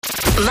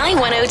My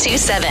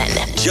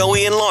 1027.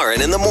 Joey and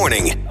Lauren in the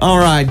morning. All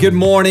right, good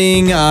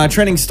morning.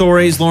 Trending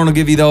stories. Lauren will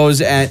give you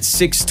those at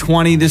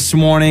 6:20 this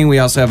morning. We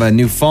also have a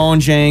new phone,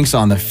 Jenks,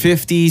 on the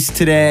 50s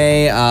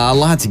today. A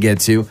lot to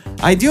get to.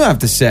 I do have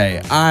to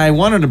say, I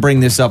wanted to bring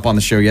this up on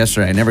the show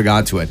yesterday. I never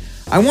got to it.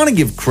 I want to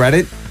give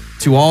credit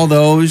to all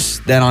those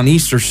that on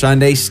Easter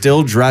Sunday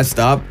still dressed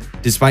up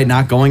despite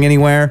not going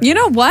anywhere. You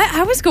know what?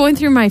 I was going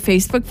through my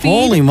Facebook feed.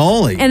 Holy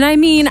moly. And I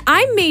mean,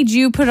 I made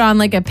you put on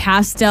like a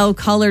pastel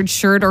colored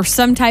shirt or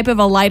some type of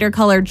a lighter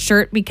colored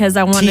shirt because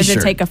I wanted to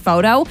take a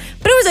photo.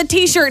 But it was a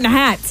t-shirt and a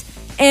hat.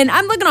 And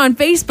I'm looking on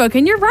Facebook,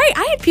 and you're right.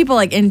 I had people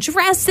like in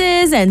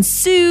dresses and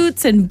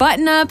suits and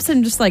button-ups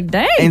and just like,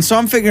 dang. And so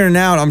I'm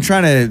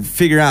trying to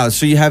figure out.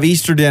 So you have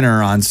Easter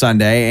dinner on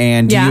Sunday,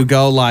 and do you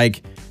go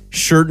like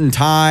shirt and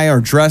tie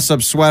or dress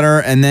up sweater,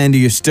 and then do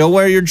you still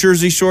wear your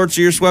jersey shorts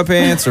or your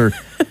sweatpants, or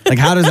like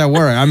how does that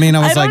work? I mean,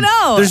 I don't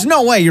know. There's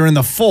no way you're in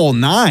the full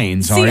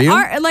nines, are you?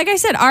 Like I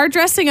said, our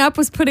dressing up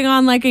was putting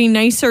on like a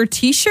nicer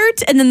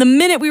t-shirt, and then the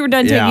minute we were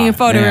done taking a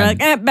photo, we were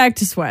like, back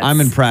to sweats. I'm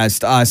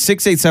impressed.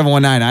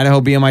 68719 Idaho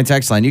BMI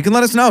text line. You can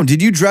let us know.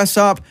 Did you dress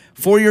up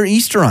for your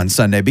Easter on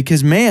Sunday?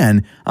 Because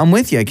man, I'm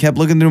with you. I kept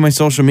looking through my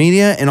social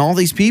media, and all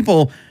these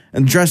people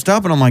dressed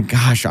up, and I'm like,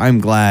 gosh, I'm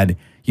glad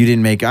you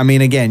didn't make it. I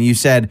mean, again, you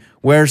said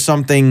wear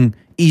something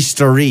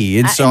Easter-y.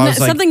 And so I was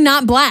like, something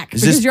not black,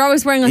 because you're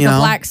always wearing like a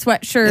black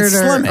sweatshirt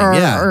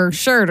or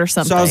shirt or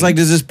something. So I was like,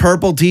 does this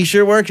purple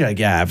t-shirt work? You're like,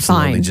 yeah,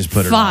 absolutely. Fine. Just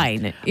put it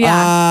on.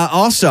 Yeah.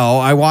 Also,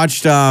 I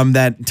watched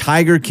that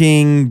Tiger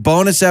King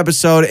bonus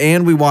episode,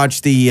 and we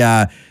watched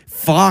the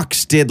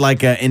Fox did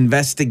like an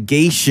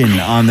investigation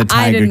on the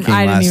Tiger King last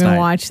night. I didn't even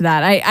watch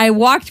that. I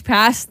walked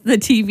past the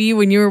TV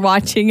when you were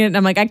watching it, and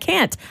I'm like, I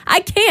can't.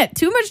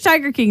 Too much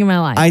Tiger King in my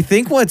life. I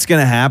think what's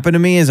going to happen to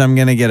me is I'm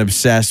going to get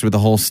obsessed with the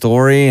whole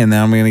story, and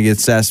then I'm going to get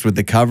obsessed with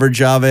the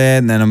coverage of it,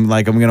 and then I'm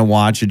going to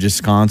watch it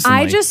just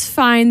constantly. I just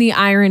find the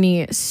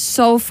irony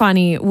so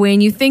funny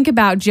when you think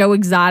about Joe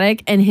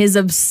Exotic and his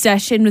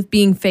obsession with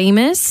being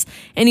famous,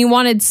 and he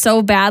wanted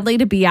so badly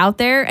to be out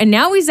there, and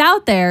now he's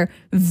out there,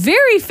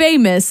 very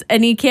famous,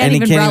 and he can't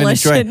even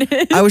relish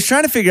it. I was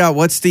trying to figure out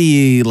what's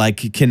the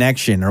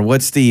connection or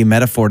what's the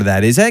metaphor to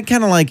that. Is that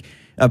kind of like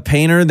a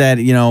painter that,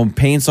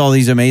 paints all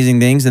these amazing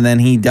things, and then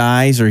he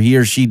dies, or he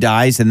or she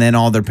dies, and then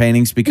all their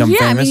paintings become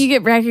famous? Yeah, I mean, you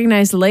get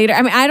recognized later.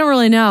 I mean, I don't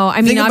really know. I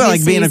mean, think about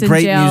like being a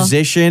great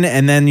musician,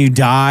 and then you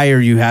die, or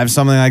you have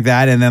something like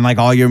that, and then like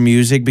all your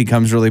music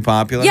becomes really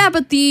popular. Yeah,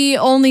 but the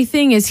only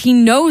thing is he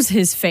knows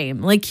his fame.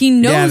 Like, he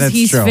knows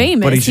he's true,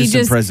 famous. But he's just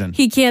in prison.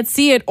 He can't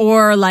see it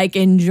or like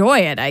enjoy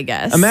it, I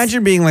guess.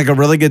 Imagine being like a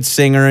really good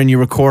singer, and you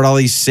record all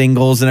these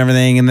singles and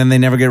everything, and then they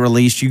never get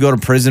released. You go to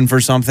prison for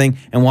something,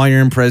 and while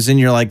you're in prison,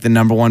 you're like the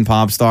number one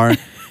pop star.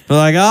 They're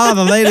like, oh,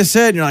 the latest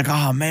hit. And you're like,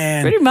 oh,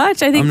 man. Pretty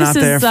much. I think this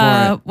is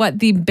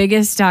the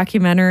biggest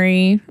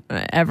documentary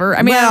ever.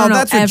 I mean, I don't know.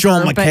 That's what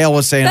Joel McHale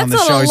was saying on the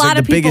show. He's like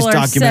the biggest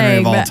documentary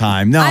of all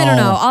time. No. I don't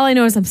know. All I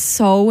know is I'm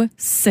so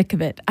sick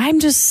of it. I'm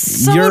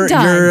just so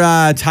done.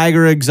 You're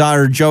Tiger Exotic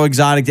or Joe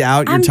Exotic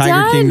out. You're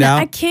Tiger King out.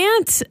 I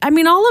can't. I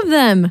mean, all of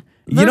them.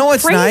 You know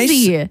what's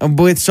crazy. Nice?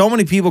 With so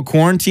many people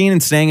quarantined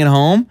and staying at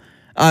home,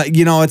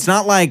 it's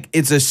not like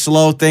it's a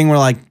slow thing where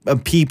like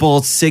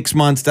people 6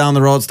 months down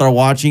the road start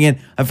watching it.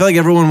 I feel like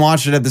everyone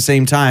watched it at the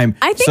same time.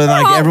 I think so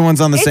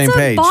everyone's on the same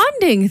page. It's a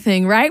bonding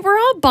thing, right? We're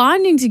all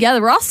bonding together.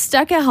 We're all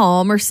stuck at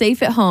home or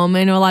safe at home.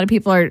 I know a lot of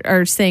people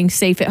are saying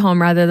safe at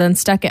home rather than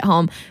stuck at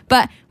home.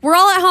 But we're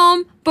all at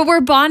home, but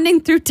we're bonding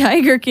through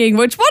Tiger King,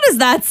 what does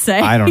that say?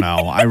 I don't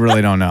know. I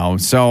really don't know.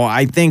 So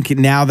I think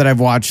now that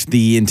I've watched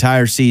the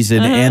entire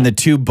season and the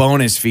 2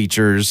 bonus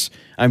features,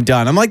 I'm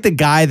done. I'm like the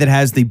guy that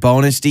has the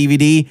bonus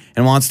DVD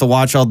and wants to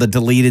watch all the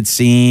deleted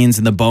scenes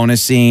and the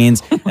bonus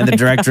scenes and the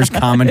director's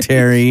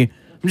commentary.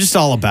 I'm just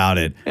all about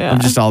it. Yeah. I'm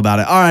just all about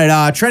it. All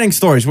right, trending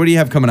stories. What do you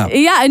have coming up?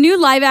 Yeah, a new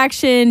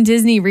live-action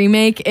Disney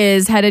remake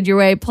is headed your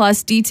way,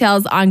 plus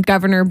details on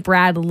Governor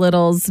Brad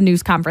Little's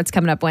news conference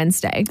coming up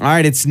Wednesday. All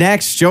right, it's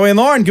next. Joey and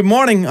Lauren, good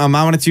morning. I'm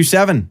My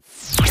 1027.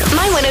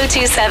 My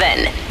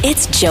 1027.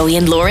 It's Joey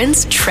and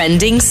Lauren's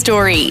trending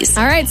stories.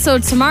 All right, so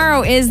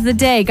tomorrow is the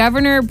day.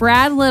 Governor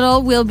Brad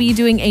Little will be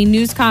doing a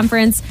news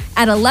conference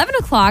at 11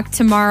 o'clock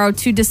tomorrow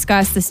to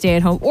discuss the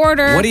stay-at-home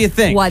order. What do you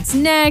think? What's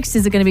next?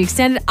 Is it going to be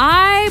extended?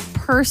 I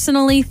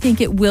personally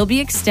think it will be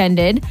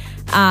extended.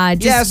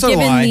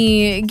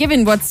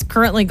 Given what's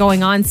currently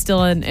going on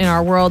still in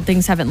our world,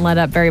 things haven't let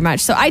up very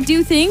much. So I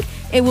do think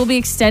it will be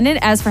extended.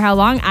 As for how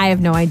long, I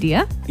have no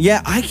idea.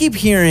 Yeah, I keep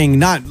hearing,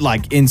 not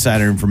like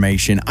insider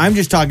information, I'm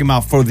just talking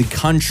about for the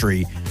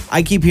country.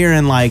 I keep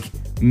hearing like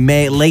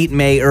late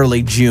May,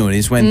 early June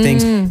is when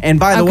things, and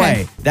by the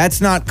way,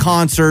 that's not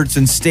concerts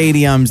and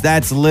stadiums.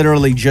 That's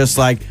literally just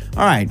like,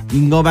 all right,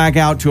 you can go back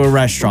out to a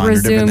restaurant or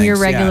different things. Resume your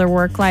regular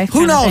work life.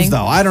 Who knows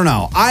though? I don't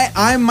know.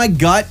 My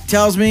gut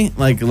tells me,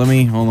 like, let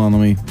me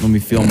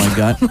feel my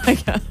gut.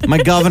 My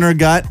governor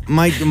gut.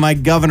 My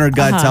governor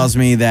gut tells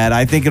me that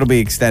I think it'll be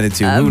extended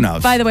too. Who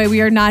knows? By the way,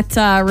 we are not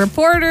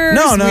reporters.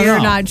 No. We are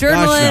not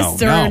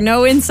journalists or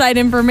no inside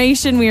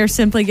information. We are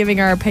simply giving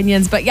our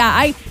opinions. But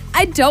yeah,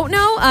 I don't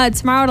know.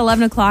 Tomorrow at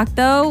 11 o'clock,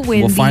 though,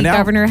 when the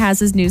governor has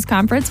his news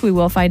conference, we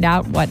will find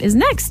out what is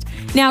next.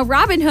 Now,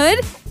 Robin Hood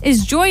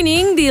is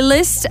joining the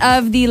list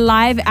of the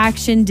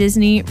live-action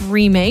Disney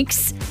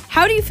remakes.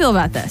 How do you feel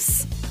about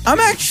this?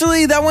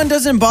 That one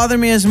doesn't bother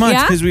me as much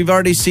because we've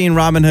already seen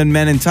Robin Hood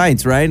Men in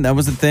Tights, right? That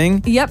was the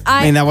thing? Yep.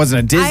 I mean, that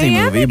wasn't a Disney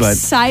movie, but... I'm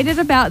excited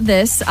about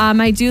this.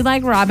 I do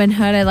like Robin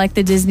Hood. I like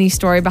the Disney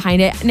story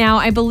behind it. Now,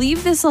 I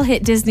believe this will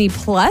hit Disney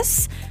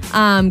Plus,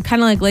 kind of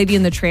like Lady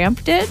and the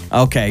Tramp did.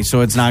 Okay,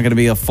 so it's not going to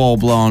be a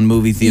full-blown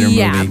movie theater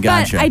movie.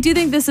 Gotcha. But I do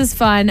think this is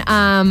fun.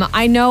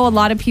 I know a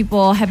lot of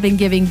people have been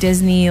giving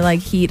Disney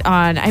heat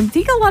on. I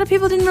think a lot of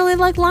people didn't really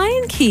like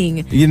Lion King.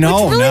 Which really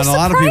not a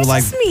lot of people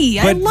like me.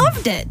 I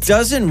loved it.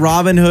 Doesn't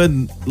Robin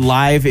Hood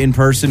live in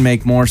person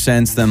make more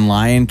sense than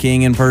Lion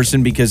King in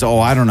person? Because,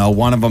 I don't know,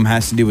 one of them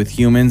has to do with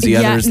humans, the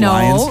other is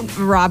lions.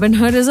 No, Robin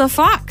Hood is a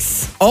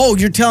fox. Oh,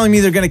 you're telling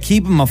me they're going to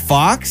keep him a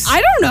fox?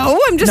 I don't know.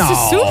 I'm just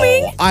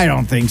assuming. I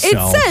don't think so.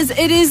 It says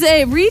it is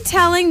a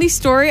retelling the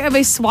story of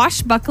a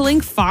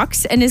swashbuckling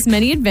fox and his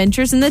many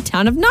adventures in the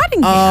town of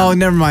Nottingham. Oh,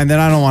 never mind. Then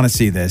I don't want to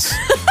see this.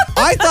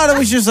 I thought it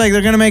was just they're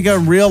going to make a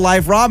real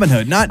life Robin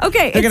Hood. They're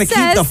going to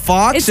keep the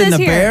fox and the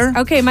bear.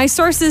 Okay, my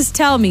sources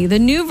tell me the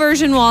new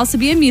version will also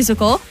be a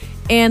musical.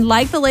 And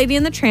like The Lady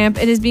and the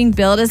Tramp, it is being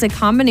billed as a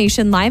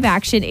combination live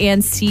action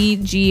and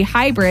CG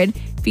hybrid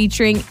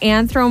featuring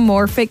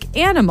anthropomorphic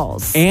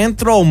animals.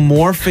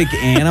 Anthropomorphic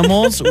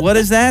animals? What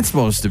is that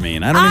supposed to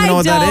mean? I don't even know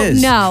what that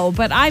is. No,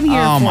 but I'm here for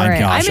it. Oh my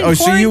gosh. I'm in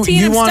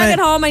quarantine. I'm stuck at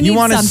home. I need something. You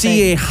want to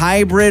see a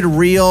hybrid,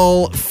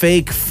 real,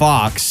 fake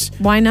fox.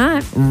 Why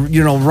not?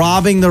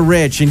 Robbing the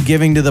rich and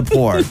giving to the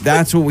poor.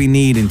 That's what we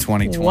need in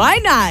 2020. Why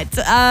not?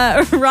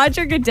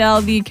 Roger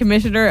Goodell, the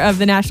commissioner of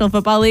the National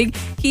Football League,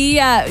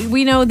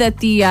 we know that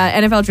the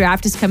NFL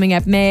draft is coming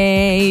up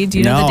May. Do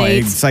you know the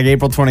dates? It's like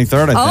April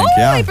 23rd, I think.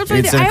 Yeah. April 23rd.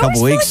 It's in a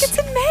couple weeks. I feel like it's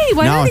in May.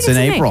 Why no, it's in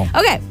April.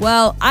 Okay,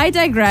 well, I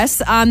digress.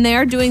 They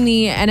are doing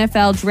the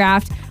NFL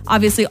draft,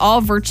 obviously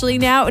all virtually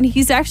now, and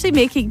he's actually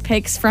making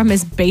picks from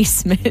his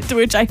basement,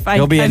 which I find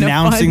He'll be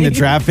announcing funny. the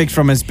draft picks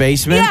from his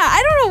basement? Yeah,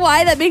 I don't know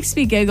why that makes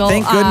me giggle.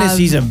 Thank goodness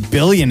he's a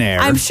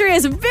billionaire. I'm sure he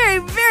has a very,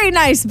 very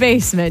nice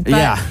basement.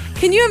 But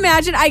can you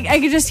imagine?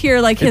 I could just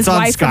hear his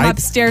wife from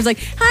upstairs honey,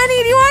 do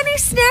you want any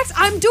snacks?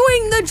 I'm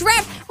doing the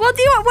draft. Well, what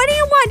do you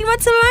want? You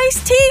want some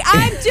iced tea?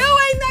 I'm doing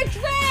the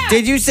draft.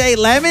 Did you say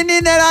lemon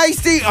in that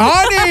iced tea?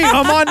 Honey,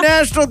 I'm on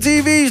national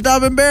TV.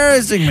 Stop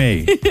embarrassing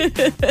me.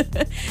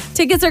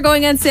 Tickets are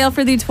going on sale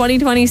for the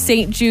 2020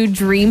 St. Jude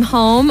Dream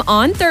Home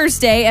on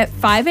Thursday at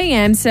 5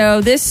 a.m. So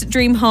this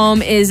Dream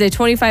Home is a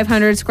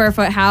 2,500 square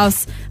foot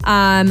house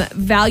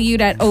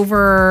valued at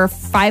over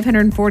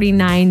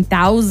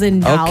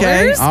 $549,000.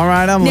 Okay, all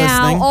right, I'm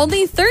listening. Now,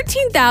 only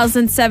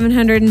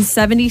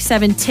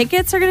 13,777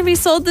 tickets are going to be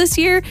sold this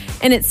year,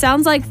 and it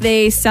sounds like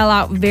they sell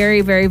out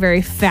very, very,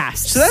 very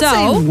fast. So that's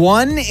a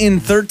 1 in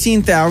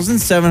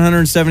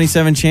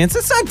 13,777 chance.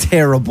 That's not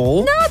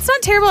terrible. No, it's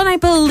not terrible, and I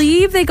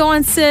believe they go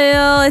on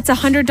sale. It's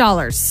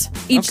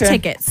 $100 each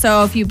ticket.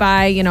 So if you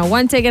buy,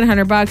 one ticket,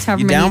 $100, however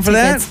many down for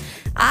tickets. That?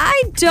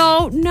 I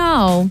don't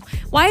know.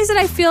 Why is it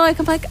I feel like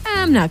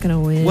I'm not going to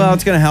win? Well,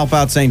 it's going to help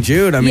out St.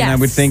 Jude. I mean, I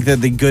would think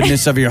that the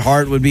goodness of your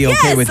heart would be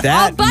okay with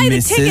that. I'll buy the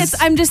tickets.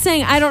 I'm just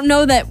saying I don't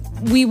know that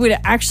we would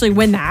actually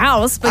win the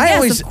house.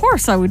 But of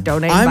course I would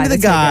donate. I'm the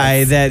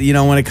guy that,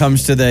 when it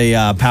comes to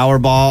the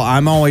Powerball,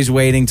 I'm always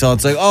waiting till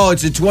it's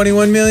it's a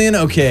 21 million?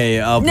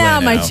 Okay, I'll play now.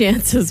 My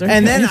chances are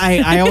And good. then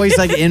I always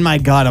in my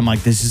gut, I'm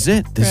like, this is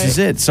it. This is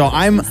it. So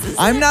I'm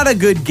not a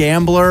good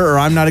gambler or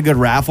I'm not a good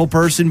raffle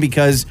person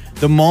because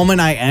the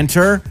moment I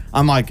enter,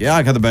 I'm like,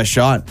 I got the best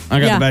shot. I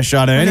got the best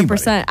shot at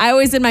anybody. 100%. I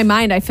always in my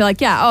mind, I feel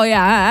like,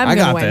 I'm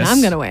going to win.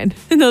 I'm going to win.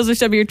 And those are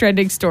some of your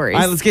trending stories.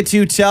 All right, let's get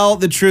to Tell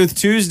the Truth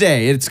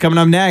Tuesday. It's coming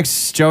up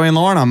next. Joey and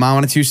Lauren on My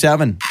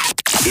 102.7.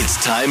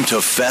 It's time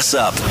to fess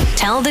up.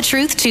 Tell the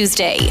Truth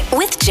Tuesday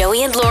with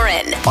Joey and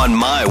Lauren on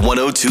My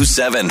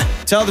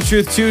 102.7. Tell the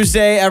Truth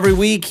Tuesday. Every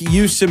week,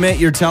 you submit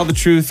your Tell the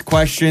Truth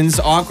questions,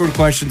 awkward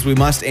questions we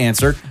must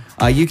answer.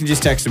 You can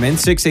just text them in,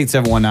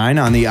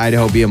 68719 on the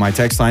Idaho BMI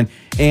text line.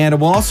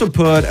 And we'll also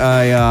put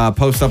a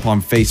post up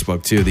on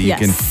Facebook, too, that you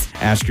can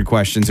ask your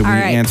questions and we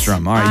answer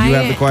them. All right, you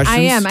have the questions?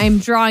 I am. I'm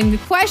drawing the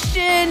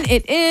question.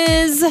 It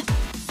is,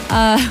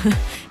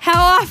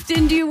 how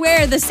often do you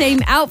wear the same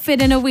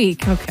outfit in a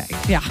week? Okay,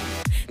 yeah.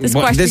 This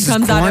question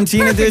comes out of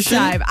perfect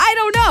time. I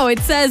don't know. It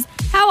says,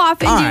 how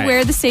often do you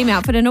wear the same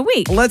outfit in a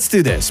week? Let's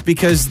do this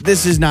because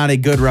this is not a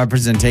good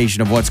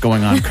representation of what's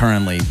going on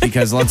currently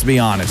because let's be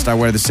honest, I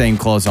wear the same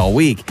clothes all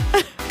week.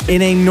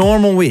 In a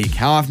normal week,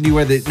 how often do you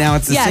wear now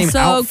it's the same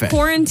outfit. So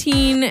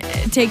quarantine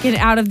taken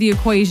out of the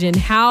equation,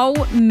 how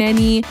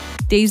many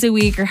days a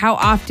week or how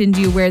often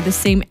do you wear the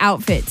same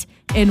outfit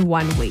in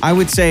 1 week? I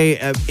would say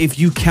if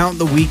you count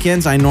the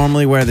weekends, I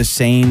normally wear the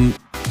same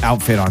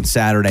outfit on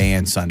Saturday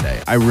and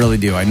Sunday. I really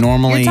do.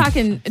 You're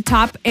talking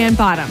top and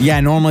bottom.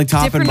 Yeah, normally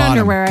top and bottom. Different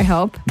underwear, I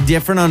hope.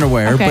 Different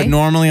underwear, but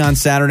normally on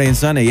Saturday and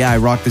Sunday, I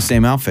rock the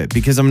same outfit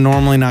because I'm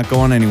normally not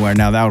going anywhere.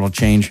 Now that will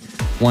change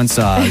once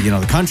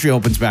the country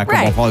opens back up,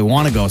 I'll probably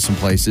want to go some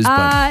places.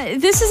 But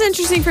this is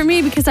interesting for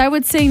me because I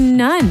would say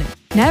none.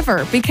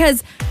 Never.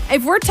 Because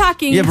if we're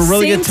talking, you have a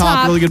really same good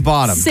top, really good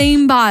bottom.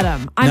 Same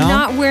bottom. I'm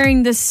not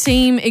wearing the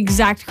same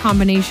exact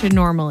combination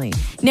normally.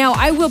 Now,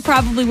 I will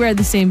probably wear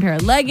the same pair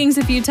of leggings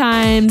a few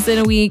times in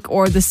a week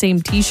or the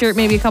same t-shirt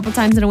maybe a couple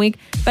times in a week,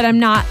 but I'm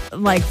not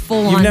like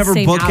full on. You never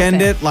same bookend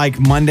outfit. it like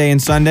Monday and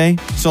Sunday?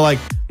 So like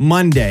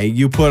Monday,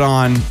 you put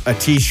on a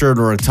t-shirt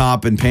or a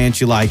top and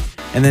pants you like,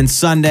 and then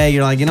Sunday,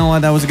 you're like, you know what,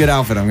 that was a good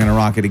outfit. I'm going to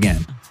rock it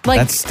again. Like,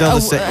 that's still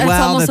the same.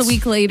 That's almost a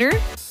week later.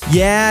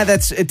 Yeah,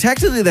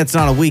 technically that's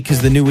not a week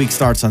because the new week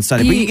starts on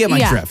Sunday. But you get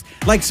my drift.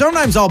 Like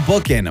sometimes I'll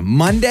book in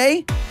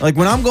Monday. Like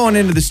when I'm going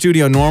into the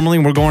studio normally,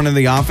 we're going to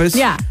the office.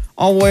 Yeah.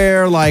 I'll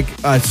wear like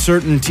a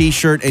certain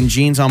t-shirt and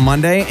jeans on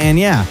Monday. And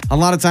yeah, a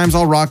lot of times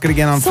I'll rock it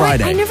again on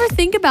Friday. I never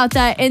think about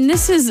that. And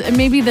this is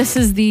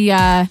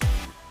the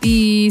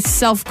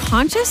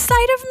self-conscious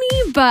side of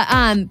me.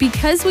 But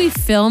because we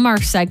film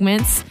our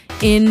segments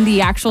in the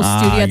actual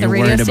studio at the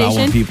radio station. About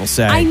what people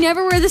say. I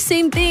never wear the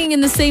same thing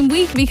in the same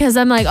week because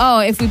I'm like, oh,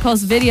 if we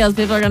post videos,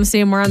 people are going to see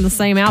them wearing the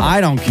same outfit.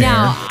 I don't care.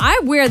 Now,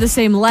 I wear the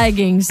same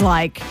leggings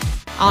like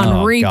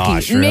on repeat.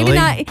 Gosh, really? Maybe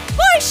not.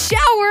 Well, I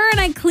shower and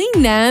I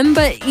clean them,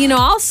 but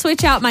I'll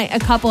switch out a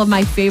couple of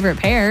my favorite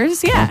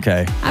pairs. Yeah.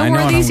 Okay. I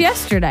wore these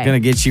yesterday. I'm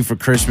going to get you for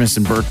Christmas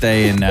and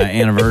birthday and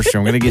anniversary.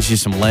 I'm going to get you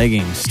some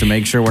leggings to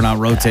make sure we're not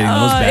rotating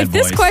those bad if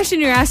boys. This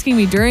question you're asking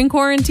me during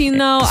quarantine,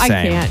 though, I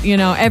can't.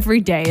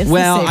 Every day is the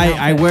same outfit.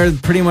 I wear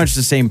pretty much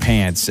the same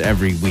pants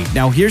every week.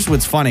 Now, here's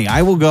what's funny.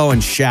 I will go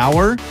and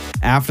shower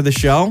after the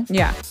show.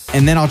 Yeah.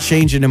 And then I'll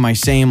change into my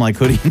same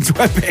hoodie and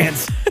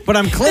sweatpants. But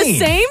I'm clean.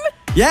 The same?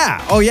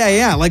 Yeah. Oh,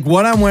 yeah. Like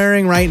what I'm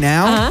wearing right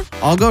now,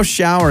 I'll go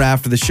shower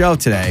after the show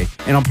today,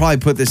 and I'll probably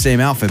put the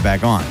same outfit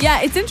back on.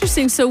 Yeah, it's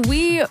interesting. So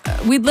we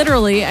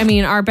literally,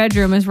 our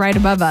bedroom is right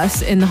above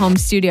us in the home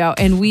studio,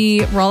 and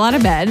we roll out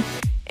of bed.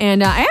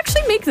 And I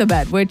actually make the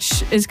bed,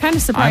 which is kind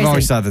of surprising. I've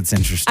always thought that's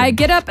interesting. I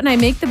get up and I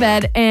make the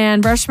bed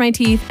and brush my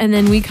teeth, and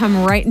then we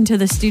come right into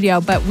the studio.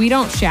 But we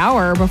don't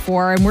shower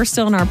before, and we're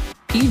still in our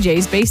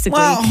PJs, basically.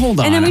 Well, hold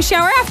on. And then we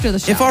shower after the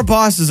show. If our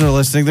bosses are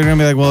listening, they're going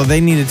to be like, well,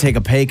 they need to take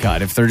a pay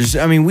cut. If they're just,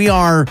 we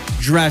are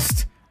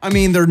dressed.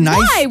 They're nice.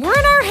 Why? We're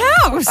in our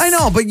house. I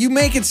know, but you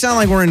make it sound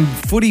like we're in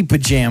footy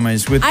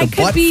pajamas with the butt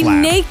flap. I could be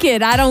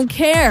naked. I don't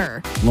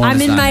care. I'm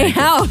in my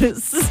house.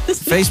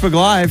 Facebook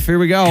Live. Here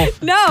we go.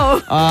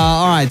 No.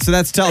 All right. So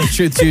that's Tell the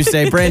Truth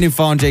Tuesday. Brand new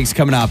phone Jake's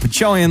coming up.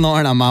 Joey and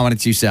Lauren on My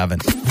 1027.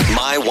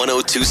 My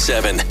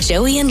 1027.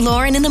 Joey and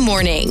Lauren in the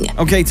morning.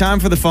 Okay, time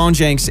for the phone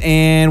Jenks,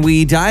 and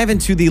we dive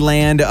into the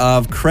land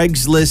of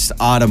Craigslist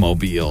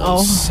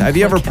automobiles. Oh, have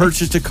you ever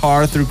purchased a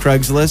car through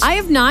Craigslist? I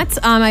have not.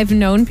 I've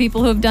known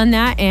people who have done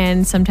that,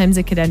 and sometimes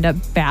it could end up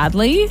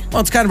badly.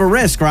 Well, it's kind of a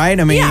risk, right?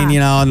 And you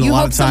a lot hope of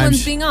times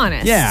someone's being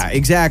honest. Yeah,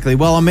 exactly.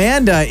 Well,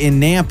 Amanda in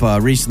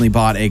Nampa recently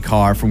bought a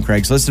car from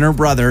Craigslist, and her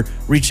brother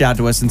reached out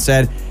to us and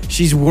said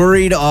she's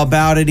worried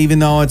about it, even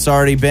though it's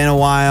already been a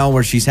while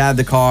where she's had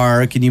the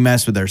car. Can you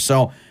mess with her?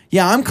 So,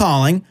 yeah, I'm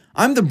calling.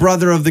 I'm the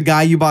brother of the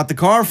guy you bought the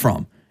car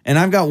from, and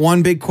I've got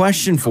one big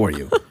question for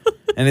you,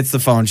 and it's the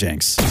phone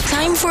Jenks.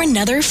 Time for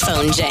another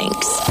phone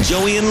Jenks.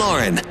 Joey and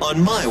Lauren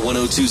on My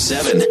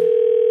 1027.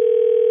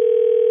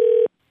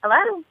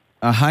 Hello.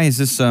 Hi, is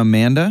this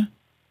Amanda?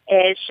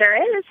 It sure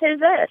is. Who's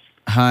this?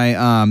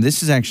 Hi,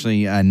 this is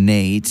actually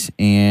Nate,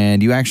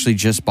 and you actually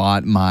just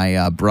bought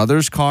my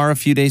brother's car a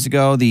few days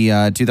ago,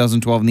 the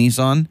 2012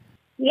 Nissan.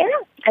 Yeah,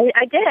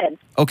 I did.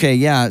 Okay,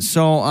 yeah.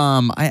 So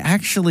I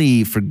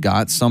actually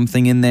forgot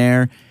something in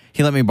there.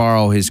 He let me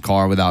borrow his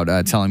car without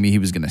telling me he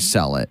was going to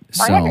sell it.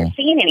 Well, so I haven't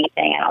seen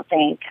anything, I don't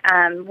think.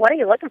 What are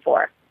you looking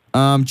for?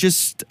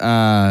 Just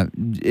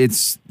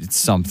it's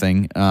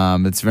something.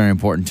 It's very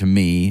important to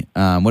me.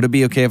 Would it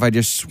be okay if I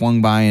just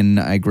swung by and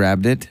I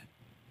grabbed it?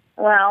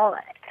 Well,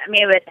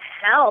 it would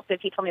help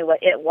if you told me what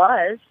it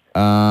was.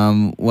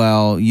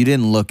 Well, you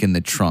didn't look in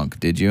the trunk,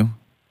 did you?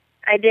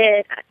 I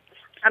did.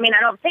 I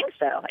don't think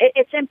so.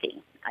 It's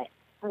empty.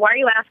 Why are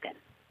you asking?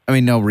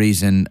 No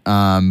reason.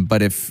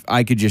 But if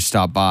I could just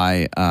stop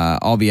by,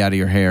 I'll be out of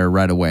your hair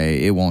right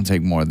away. It won't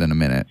take more than a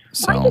minute.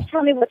 So. Why don't you just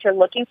tell me what you're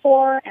looking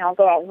for, and I'll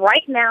go out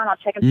right now and I'll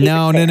check and see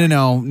No.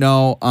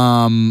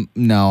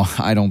 No,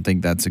 I don't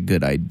think that's a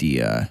good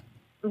idea.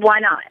 Why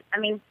not?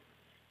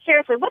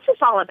 Seriously, what's this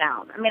all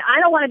about? I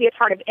don't want to be a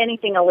part of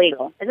anything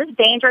illegal. Is this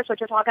dangerous, what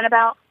you're talking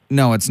about?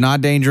 No, it's not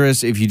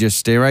dangerous. If you just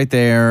stay right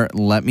there,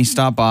 let me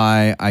stop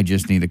by. I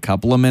just need a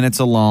couple of minutes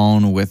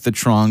alone with the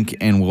trunk,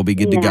 and we'll be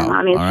good to go.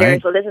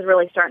 Seriously, This is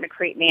really starting to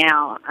creep me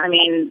out. I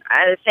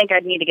think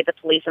I'd need to get the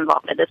police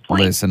involved at this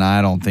point. Listen,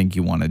 I don't think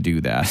you want to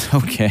do that,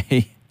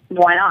 okay?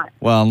 Why not?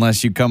 Well,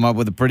 unless you come up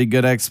with a pretty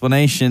good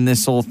explanation,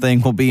 this whole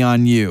thing will be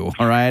on you,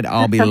 all right?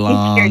 I'll be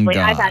long Seriously,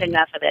 gone. I've had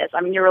enough of this.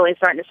 You're really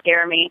starting to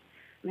scare me.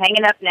 I'm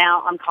hanging up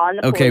now. I'm calling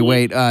the police. Okay,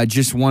 wait.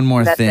 Just one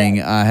more thing.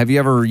 Have you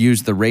ever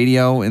used the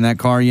radio in that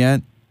car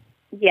yet?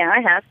 Yeah,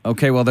 I have.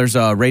 Okay, well, there's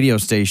a radio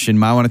station,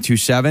 My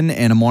 1027,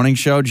 and a morning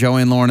show,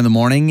 Joey and Lauren in the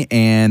morning,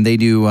 and they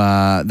do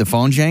the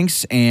phone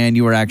Jenks, and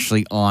you were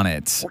actually on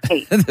it.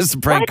 Wait, this is a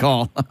prank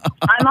call.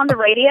 I'm on the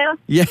radio?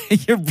 Yeah,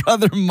 your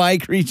brother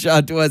Mike reached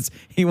out to us.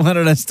 He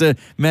wanted us to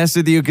mess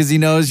with you because he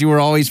knows you were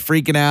always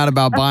freaking out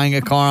about buying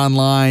a car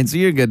online, so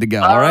you're good to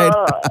go, all right?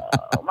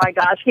 Oh, my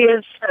gosh. He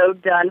is so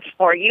done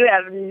for. You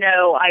have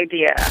no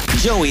idea.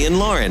 Joey and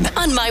Lauren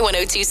On My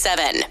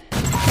 1027.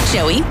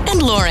 Joey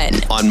and Lauren.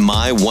 on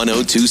My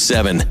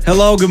 1027.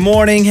 Hello, good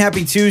morning.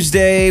 Happy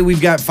Tuesday.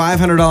 We've got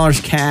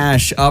 $500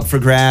 cash up for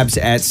grabs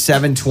at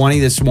 7:20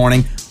 this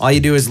morning. All you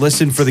do is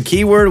listen for the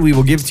keyword. We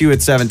will give it to you at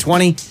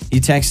 7:20. You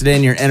text it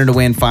in, you're entered to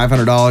win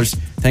 $500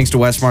 thanks to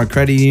Westmark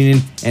Credit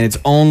Union, and it's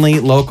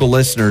only local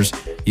listeners.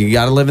 You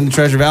got to live in the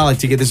Treasure Valley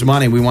to get this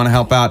money. We want to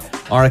help out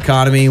our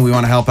economy. We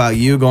want to help out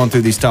you going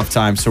through these tough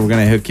times, so we're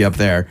going to hook you up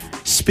there.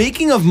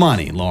 Speaking of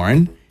money,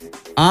 Lauren,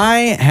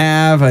 I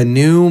have a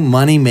new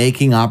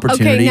money-making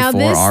opportunity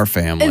for our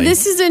family.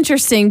 This is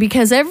interesting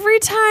because every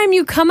time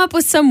you come up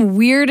with some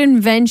weird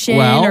invention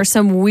or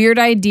some weird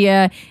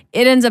idea,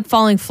 it ends up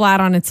falling flat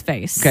on its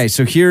face. Okay,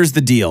 so here's the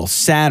deal.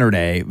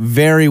 Saturday,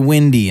 very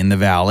windy in the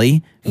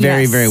valley.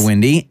 Very, very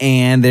windy.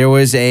 And there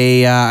was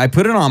I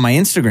put it on my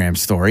Instagram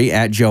story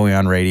at Joey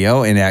on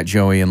Radio and at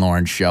Joey and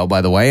Lauren Show, by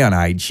the way, on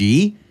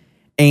IG.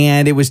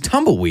 And it was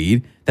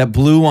tumbleweed that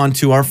blew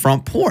onto our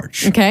front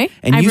porch. Okay,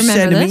 and you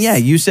said to this. me,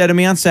 you said to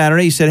me on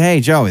Saturday, you said,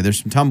 "Hey, Joey,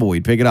 there's some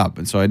tumbleweed. Pick it up."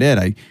 And so I did.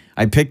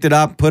 I picked it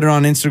up, put it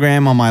on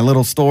Instagram on my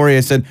little story.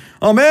 I said,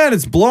 "Oh man,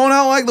 it's blowing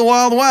out like the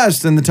Wild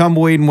West," and the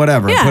tumbleweed and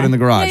whatever. I put it in the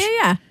garage.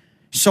 Yeah.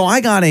 So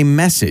I got a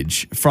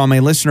message from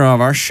a listener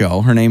of our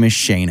show. Her name is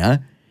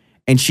Shayna,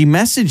 and she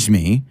messaged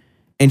me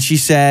and she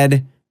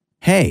said,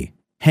 "Hey,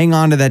 hang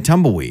on to that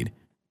tumbleweed.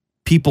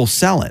 People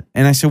sell it."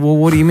 And I said, "Well,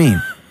 what do you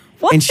mean?"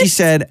 What? And she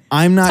said,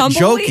 "I'm not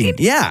joking."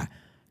 Yeah.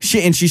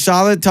 She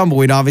saw the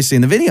tumbleweed, obviously,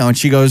 in the video, and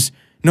she goes,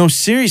 "No,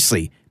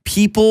 seriously,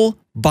 people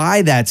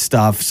buy that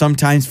stuff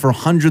sometimes for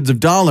hundreds of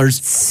dollars."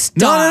 Stop.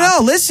 No,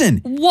 listen.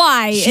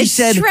 Why? She it's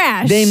said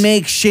trash. they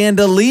make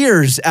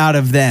chandeliers out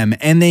of them,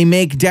 and they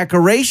make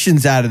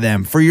decorations out of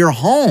them for your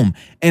home.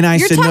 And I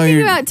said, "No,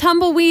 you're talking about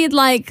tumbleweed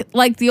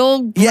like the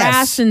old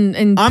grass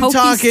and I'm pokey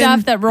talking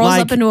stuff that rolls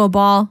like up into a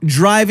ball."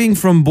 Driving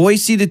from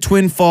Boise to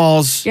Twin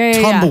Falls,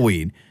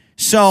 tumbleweed.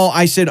 So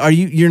I said,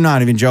 you're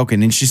not even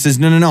joking. And she says,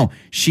 no.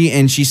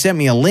 She sent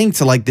me a link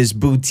to like this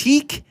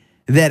boutique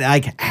that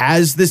like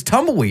has this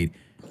tumbleweed.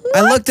 What?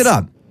 I looked it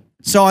up.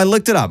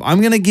 I'm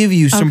going to give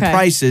you some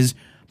prices.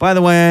 By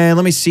the way,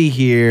 let me see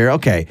here.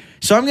 Okay.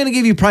 So I'm going to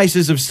give you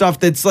prices of stuff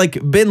that's like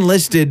been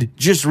listed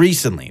just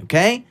recently.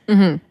 Okay.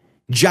 Mm-hmm.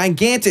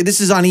 Gigantic. This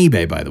is on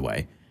eBay, by the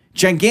way.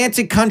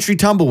 Gigantic country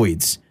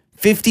tumbleweeds,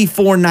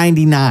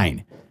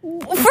 $54.99.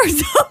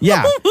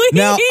 Yeah.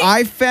 Now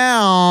I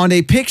found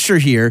a picture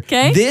here.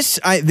 Okay.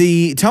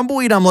 The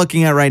tumbleweed I'm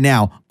looking at right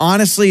now,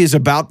 honestly, is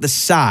about the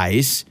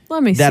size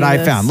that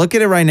I found. Look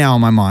at it right now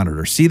on my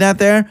monitor. See that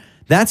there?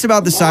 That's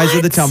about the size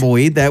of the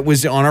tumbleweed that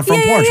was on our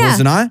front porch, was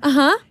it not?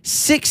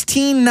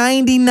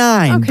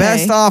 $16.99. Okay.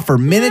 Best offer.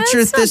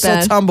 Miniature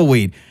thistle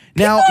tumbleweed.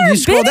 Now you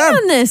scroll down.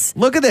 On this.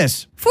 Look at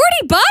this.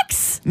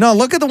 $40? No,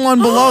 look at the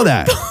one below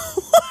that.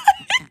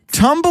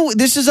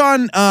 This is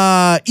on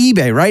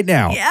eBay right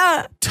now.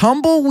 Yeah.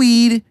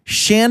 Tumbleweed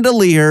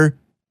chandelier,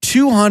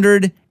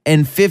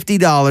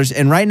 $250.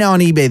 And right now on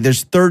eBay,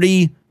 there's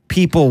 30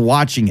 people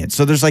watching it.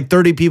 So there's like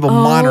 30 people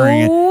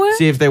monitoring it,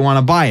 see if they want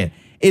to buy it.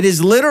 It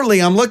is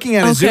literally, I'm looking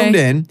at it zoomed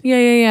in.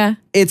 Yeah.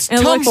 It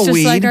looks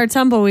just like our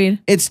tumbleweed.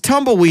 It's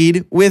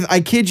tumbleweed with,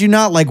 I kid you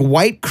not, like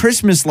white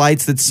Christmas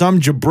lights that some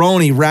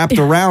jabroni wrapped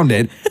around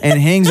it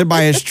and hangs it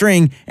by a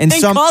string. And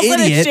some calls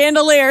idiot, it a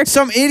chandelier.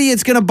 Some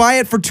idiot's going to buy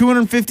it for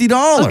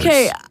 $250.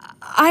 Okay,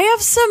 I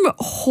have some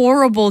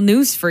horrible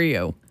news for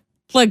you.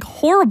 Like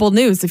horrible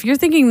news. If you're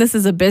thinking this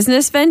is a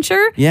business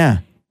venture. Yeah.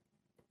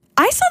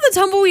 I saw the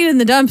tumbleweed in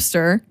the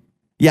dumpster.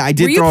 Yeah, I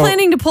did. Were you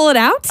planning to pull it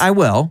out? I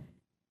will.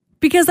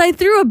 Because I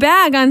threw a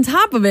bag on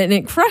top of it and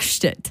it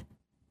crushed it.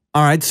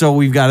 All right, so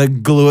we've got to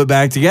glue it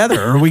back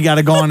together, or we got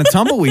to go on a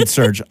tumbleweed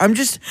search.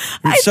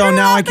 So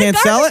now I can't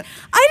sell it?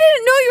 I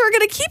didn't know you were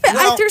going to keep it.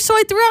 Well, So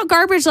I threw out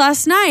garbage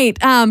last night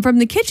from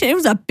the kitchen. It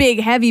was a big,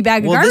 heavy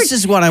bag of garbage. Well, this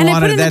is what I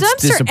wanted.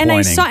 That's disappointing. And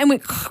I saw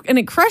it and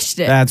it crushed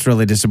it. That's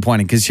really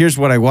disappointing because here's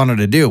what I wanted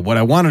to do. What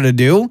I wanted to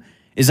do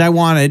is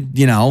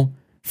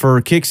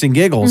for kicks and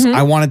giggles,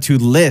 I wanted to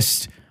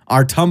list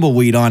our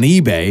tumbleweed on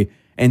eBay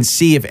and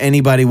see if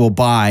anybody will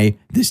buy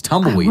this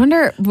tumbleweed. I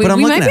wonder, we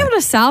might be able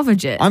to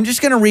salvage it. I'm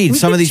just going to read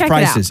some of these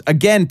prices.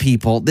 Again,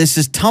 people, this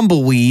is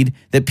tumbleweed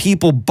that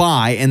people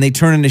buy and they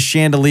turn into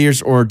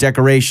chandeliers or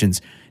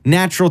decorations.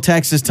 Natural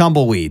Texas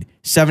tumbleweed,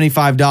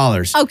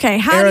 $75. Okay,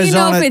 how do you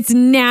know if it's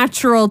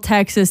natural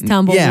Texas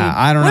tumbleweed? Yeah,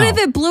 I don't know. What if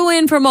it blew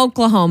in from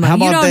Oklahoma? How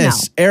about you don't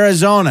this? know.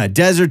 Arizona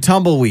desert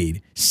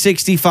tumbleweed,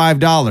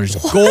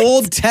 $65. What?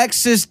 Gold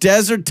Texas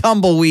desert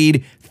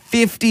tumbleweed,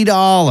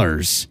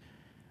 $50.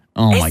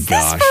 Oh my gosh. Is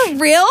this for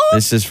real?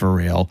 This is for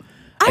real.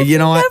 I've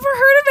never heard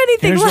of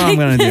anything Here's like what I'm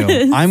going to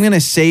do. I'm going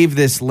to save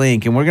this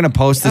link, and we're going to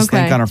post this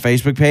link on our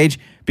Facebook page.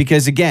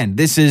 because, again,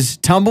 this is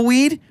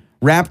tumbleweed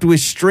wrapped with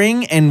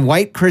string and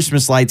white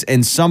Christmas lights,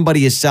 and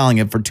somebody is selling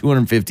it for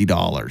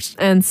 $250.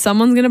 And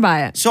someone's going to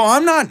buy it. So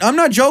I'm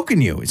not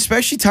joking you,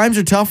 especially times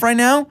are tough right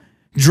now.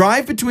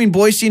 Drive between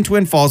Boise and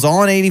Twin Falls all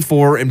on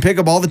 84 and pick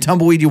up all the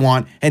tumbleweed you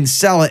want and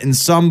sell it, and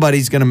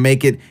somebody's going to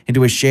make it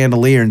into a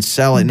chandelier and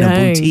sell it in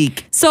a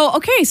boutique. So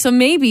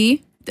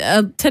maybe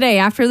today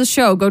after the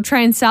show, go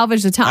try and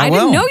salvage the I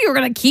didn't know you were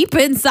going to keep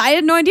it inside. I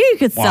had no idea you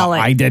could sell it.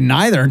 I didn't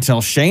either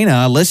until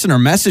Shayna, a listener,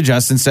 messaged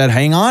us and said,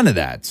 hang on to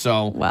that.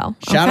 So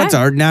shout out to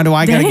her. Now, do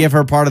I got to give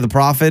her part of the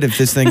profit if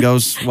this thing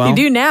goes well? You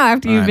do now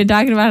after you've been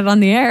talking about it on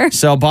the air.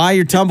 So buy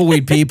your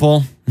tumbleweed,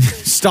 people.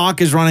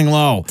 Stock is running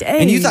low.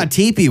 Dang. And you thought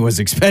teepee was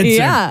expensive.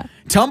 Yeah.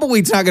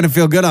 Tumbleweed's not going to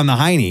feel good on the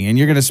hiney, and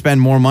you're going to spend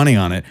more money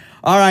on it.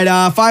 All right,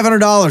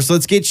 $500.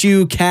 Let's get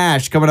you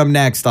cash coming up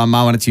next on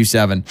My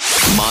 1027.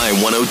 My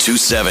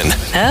 1027.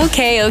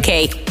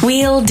 Okay.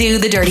 We'll do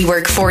the dirty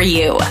work for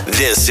you.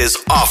 This is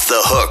Off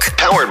the Hook,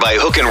 powered by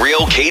Hook and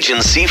Reel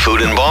Cajun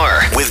Seafood and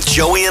Bar with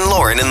Joey and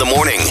Lauren in the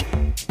morning.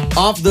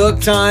 Off the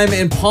Hook time,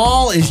 and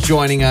Paul is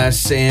joining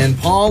us. And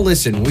Paul,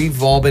 listen,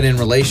 we've all been in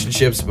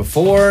relationships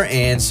before,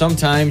 and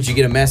sometimes you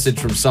get a message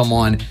from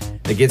someone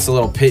that gets a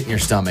little pit in your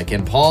stomach.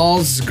 And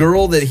Paul's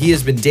girl that he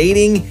has been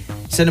dating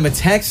sent him a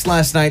text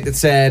last night that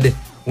said,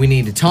 we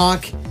need to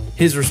talk.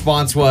 His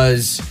response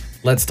was,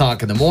 let's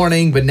talk in the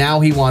morning. But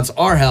now he wants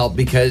our help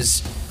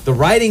because the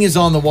writing is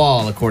on the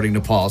wall, according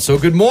to Paul. So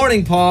good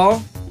morning,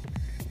 Paul.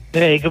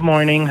 Hey, good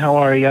morning. How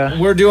are you?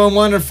 We're doing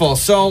wonderful.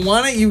 So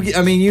why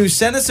don't you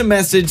sent us a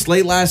message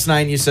late last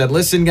night and you said,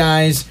 listen,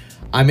 guys,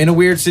 I'm in a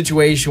weird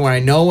situation where I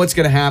know what's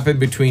going to happen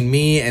between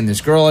me and this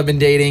girl I've been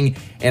dating,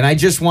 and I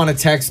just want to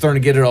text her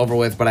and get it over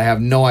with, but I have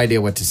no idea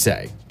what to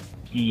say.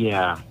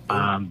 Yeah.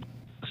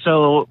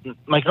 So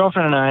my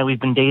girlfriend and I, we've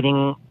been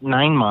dating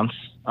 9 months,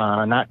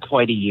 not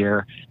quite a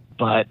year,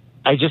 but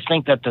I just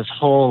think that this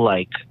whole,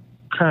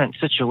 current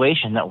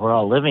situation that we're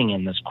all living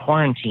in, this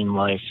quarantine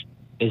life,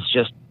 is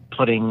just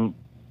putting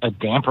a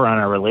damper on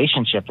our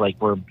relationship.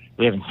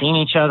 We haven't seen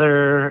each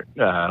other,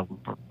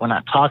 we're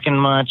not talking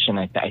much, and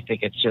I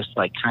think it's just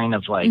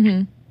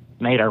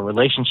made our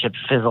relationship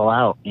fizzle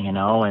out, and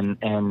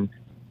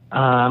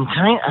I'm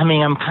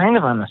kind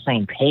of on the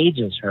same page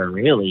as her,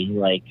 really.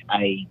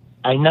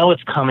 I know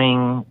it's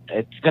coming,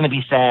 it's going to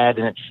be sad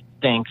and it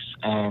stinks,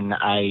 and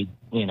I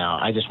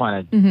just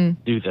want to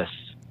do this.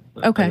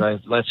 Okay.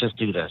 Let's just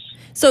do this.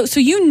 So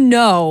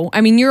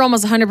you're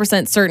almost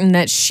 100% certain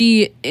that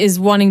she is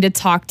wanting to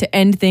talk to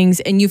end things,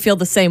 and you feel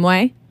the same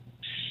way?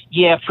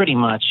 Yeah, pretty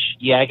much.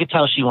 Yeah, I could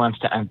tell she wants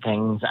to end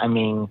things. I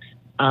mean,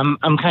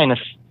 I'm kind of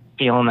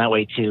feeling that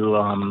way too.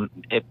 I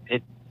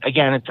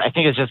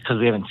think it's just because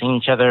we haven't seen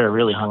each other or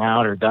really hung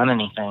out or done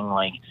anything.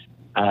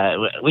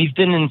 We've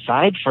been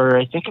inside for,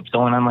 I think it's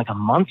going on a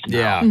month now.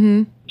 Yeah.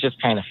 Mm-hmm. Just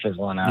kind of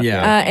fizzling out.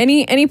 Yeah.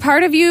 Any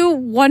part of you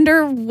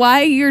wonder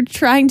why you're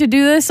trying to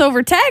do this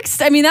over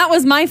text? I mean, that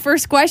was my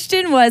first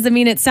question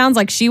it sounds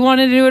like she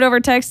wanted to do it over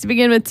text to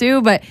begin with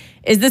too, but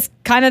is this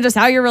kind of just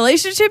how your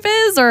relationship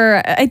is?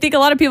 Or I think a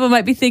lot of people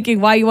might be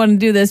thinking why you want to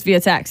do this via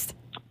text.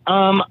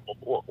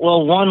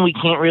 Well, one, we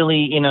can't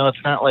really, it's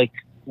not like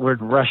we're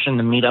rushing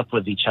to meet up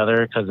with each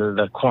other because of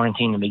the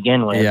quarantine to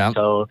begin with. Yeah.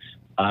 So,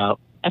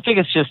 I think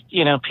it's just,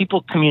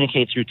 people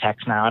communicate through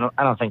text now.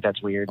 I don't think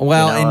that's weird.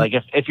 Well,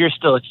 if you're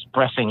still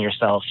expressing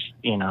yourself,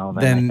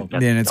 then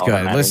it's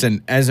good.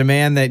 Listen, as a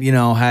man that,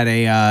 had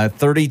a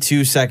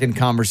 32-second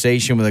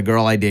conversation with a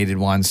girl I dated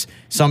once,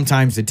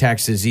 sometimes the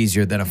text is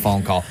easier than a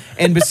phone call.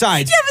 And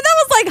besides... Yeah, but that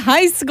was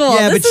high school.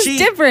 Yeah, this is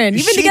different.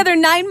 You've been together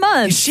 9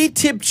 months. She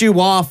tipped you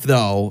off,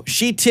 though.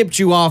 She tipped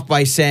you off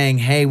by saying,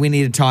 hey, we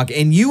need to talk.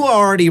 And you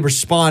already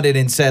responded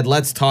and said,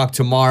 let's talk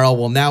tomorrow.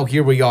 Well, now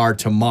here we are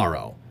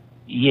tomorrow.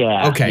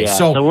 Yeah. Okay. Yeah.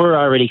 So we're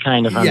already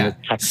kind of on the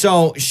text.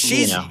 So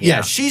she's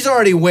she's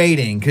already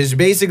waiting because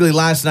basically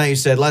last night you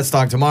said let's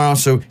talk tomorrow.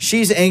 So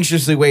she's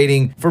anxiously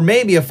waiting for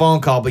maybe a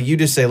phone call, but you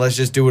just say let's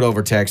just do it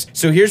over text.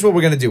 So here's what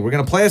we're gonna do: we're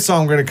gonna play a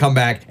song. We're gonna come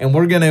back and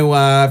we're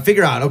gonna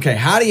figure out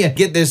how do you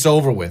get this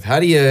over with? How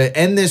do you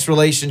end this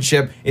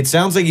relationship? It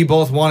sounds like you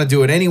both want to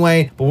do it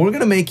anyway, but we're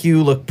gonna make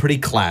you look pretty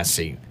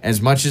classy as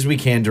much as we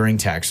can during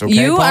text. Okay,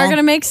 you Paul? are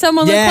gonna make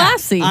someone look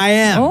classy. I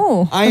am.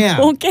 Oh, I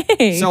am.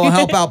 Okay. So I'll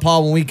help out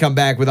Paul when we come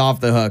back with Off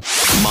the Hook.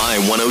 My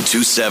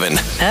 1027.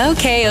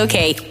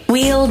 Okay.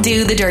 We'll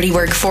do the dirty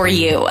work for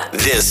you.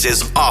 This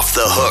is Off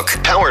the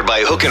Hook, powered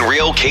by Hook and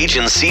Reel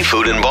Cajun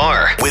Seafood and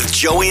Bar with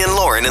Joey and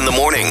Lauren in the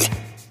morning.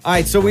 All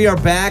right, so we are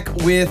back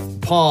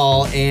with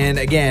Paul, and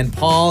again,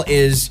 Paul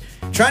is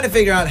trying to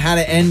figure out how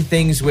to end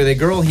things with a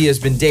girl he has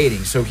been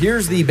dating. So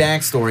here's the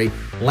backstory.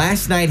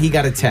 Last night he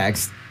got a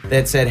text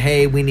that said,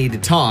 hey, we need to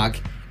talk.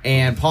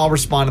 And Paul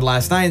responded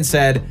last night and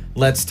said,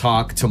 let's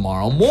talk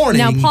tomorrow morning.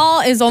 Now,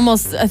 Paul is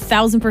almost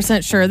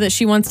 1,000% sure that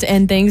she wants to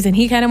end things, and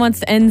he kind of wants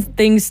to end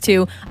things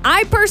too.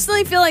 I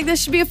personally feel like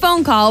this should be a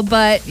phone call,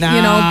 but,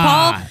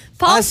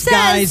 Paul Us says,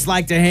 guys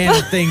like to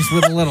handle things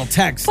with a little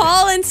text.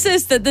 Paul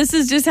insists that this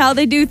is just how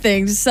they do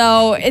things.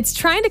 So it's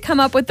trying to come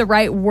up with the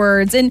right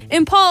words.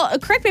 And Paul,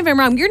 correct me if I'm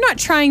wrong, you're not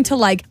trying to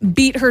like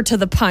beat her to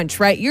the punch,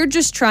 right? You're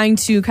just trying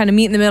to kind of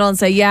meet in the middle and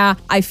say, yeah,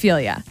 I feel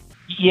ya.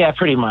 Yeah,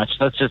 pretty much.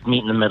 Let's just meet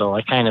in the middle.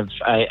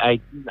 I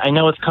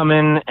know it's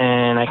coming,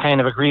 and I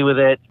kind of agree with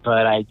it,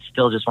 but I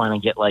still just want to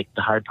get like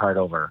the hard part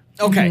over.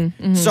 Okay.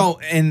 So,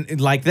 and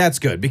like, that's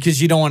good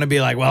because you don't want to be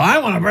like, well, I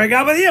want to break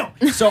up with you.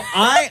 So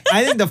I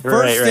think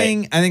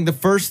the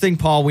first thing,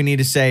 Paul, we need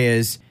to say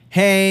is,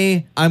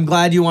 hey, I'm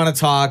glad you want to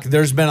talk.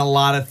 There's been a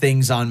lot of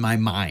things on my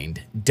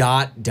mind. ...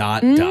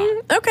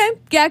 Okay.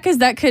 Yeah, because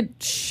that could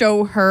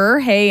show her,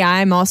 hey,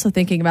 I'm also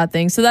thinking about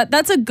things. So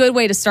that's a good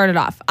way to start it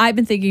off. I've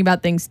been thinking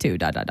about things too, ...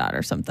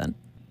 or something.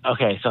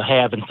 Okay, so hey,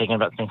 I've been thinking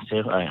about things too.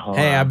 All right, hold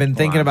on. Hey, I've been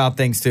thinking about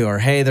things too. Or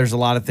hey, there's a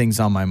lot of things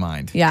on my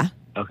mind. Yeah.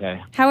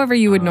 Okay. However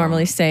you would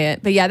normally say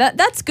it. But yeah,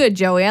 that's good,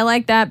 Joey. I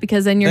like that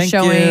because then you're Thank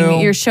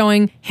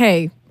showing,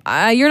 hey,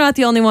 you're not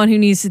the only one who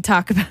needs to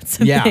talk about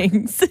some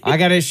things. I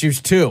got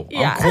issues too.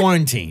 Yeah. I'm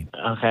quarantined.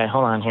 Okay,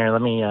 hold on here.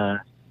 Let me,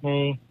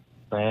 hey,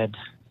 glad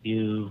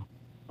you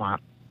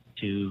want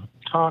to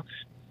talk.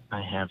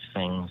 I have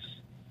things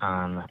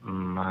on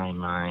my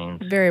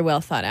mind. Very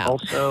well thought out.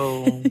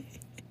 Also, ...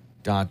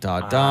 Yeah,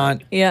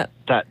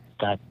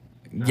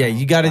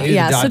 you got to do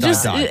the ... so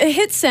just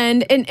hit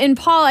send. And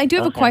Paul, I do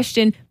have a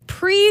question.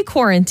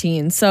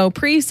 Pre-quarantine, so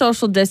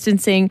pre-social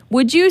distancing,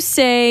 would you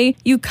say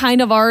you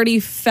kind of already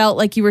felt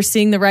like you were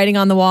seeing the writing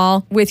on the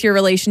wall with your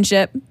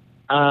relationship?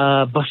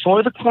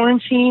 Before the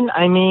quarantine,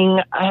 I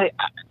mean, I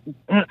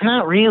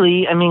not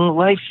really. I mean,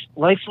 life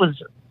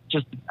was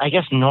just, I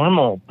guess,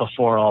 normal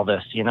before all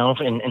this. You know,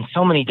 in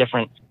so many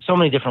different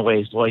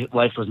ways,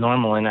 life was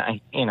normal, and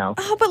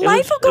Oh, but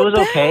life will go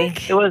back. Okay.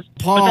 It was,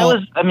 Paul. But that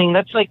was. I mean,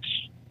 that's like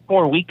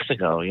 4 weeks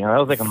ago. You know, that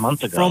was like a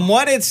month ago. From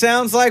what it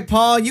sounds like,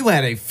 Paul, you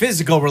had a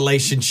physical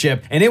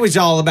relationship, and it was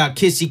all about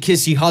kissy,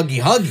 kissy, huggy,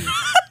 huggy.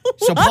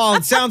 So, Paul,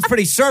 it sounds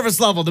pretty service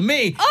level to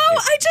me. Oh,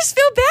 I just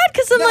feel bad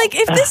because I'm like,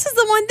 if this is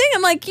the one thing,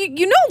 I'm like,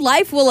 you know,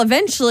 life will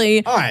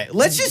eventually. All right,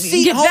 let's just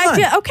see. Get hold back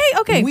on. to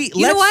okay.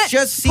 You know what? Let's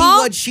just see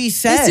Paul, what she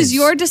says. This is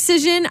your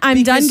decision.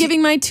 I'm done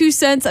giving my 2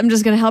 cents. I'm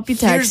just going to help you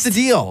text. Here's the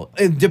deal.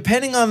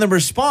 Depending on the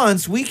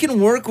response, we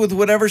can work with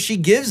whatever she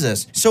gives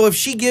us. So if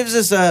she gives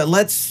us a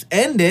let's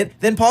end it,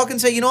 then Paul can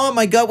say, you know what,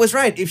 my gut was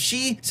right. If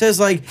she says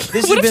like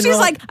this what has if been she's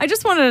like, I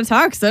just wanted to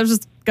talk, so I was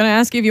just going to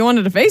ask you if you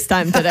wanted to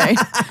FaceTime today.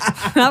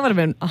 That would have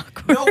been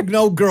awkward.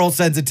 No girl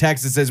sends a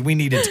text that says we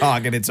need to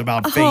talk and it's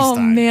about FaceTime. Oh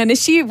man,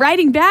 is she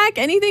writing back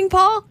anything,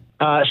 Paul?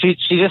 She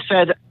just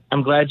said,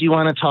 I'm glad you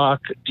want to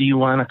talk. Do you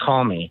want to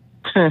call me?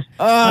 Do you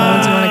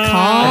want to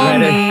call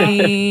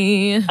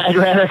me? I'd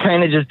rather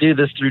kind of just do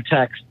this through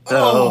text.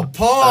 So,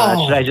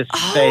 Paul. should I just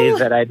say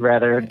that I'd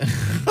rather...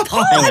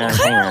 Paul, I'm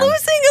kind of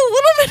losing a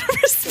little bit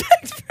of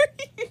respect for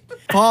you.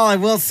 Paul, I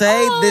will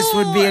say this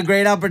would be a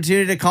great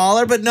opportunity to call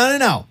her, but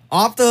no.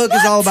 Off the Hook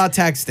is all about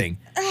texting.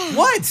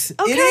 What?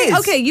 Okay, it is.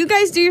 okay, you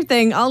guys do your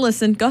thing. I'll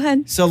listen. Go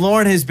ahead. So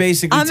Lauren has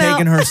basically I'm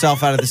taken out.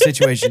 herself out of the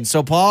situation.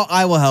 So Paul,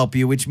 I will help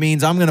you, which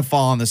means I'm going to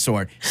fall on the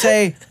sword.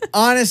 Say,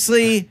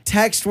 honestly,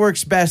 text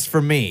works best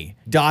for me. ...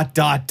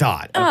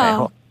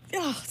 Oh,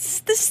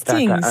 this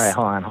stings. All right,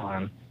 hold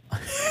on.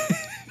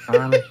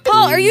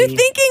 Paul, are you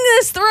thinking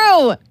this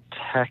through?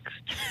 Text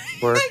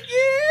works.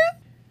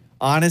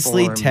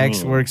 Honestly, For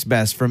text me. works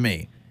best for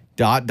me. ...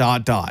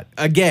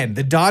 Again,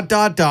 the ...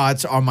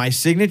 dots are my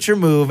signature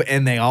move,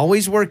 and they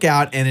always work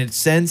out, and it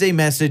sends a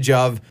message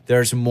of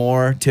there's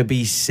more to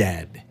be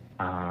said.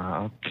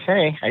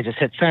 Okay, I just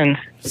hit send.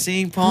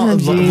 See, Paul, Oh,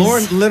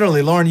 geez.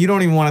 Lauren, you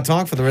don't even want to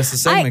talk for the rest of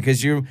the segment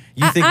because you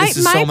think this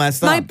is so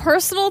messed up. My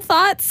personal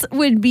thoughts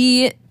would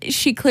be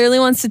she clearly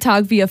wants to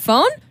talk via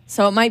phone.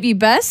 So it might be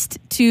best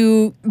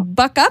to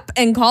buck up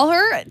and call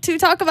her to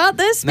talk about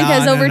this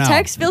because over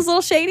text feels a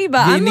little shady,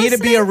 but You I'm need to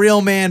be a listening.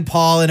 real man,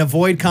 Paul, and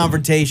avoid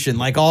confrontation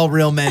like all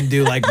real men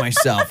do, like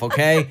myself,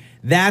 okay?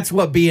 That's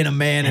what being a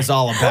man is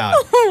all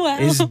about, Wow.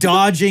 is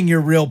dodging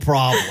your real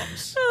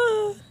problems.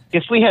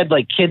 If we had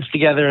like kids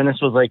together and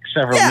this was like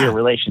several year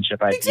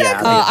relationship,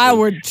 Exactly. I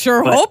would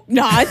sure hope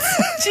not.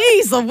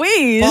 Jeez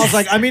Louise. Paul's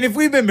like, I mean, if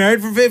we've been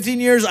married for 15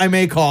 years, I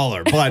may call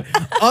her. But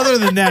other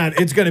than that,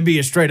 it's going to be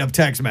a straight up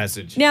text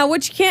message. Now,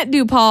 what you can't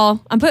do,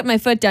 Paul, I'm putting my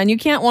foot down. You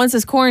can't, once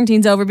this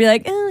quarantine's over, be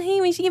like, oh,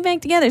 hey, we should get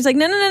back together. It's like,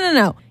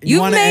 no.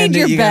 You've wanna made end it,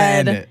 your you gotta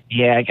end bed. it.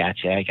 Yeah, I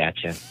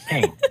gotcha.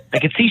 Hey, I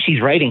can see she's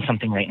writing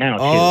something right now,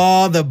 too.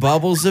 Oh, the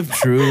bubbles of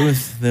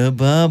truth. The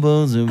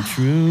bubbles of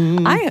truth.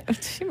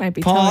 She might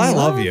be Paul, telling I you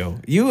love off. you.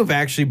 You have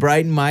actually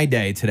brightened my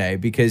day today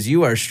because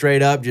you are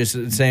straight up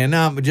just saying,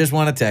 no, I just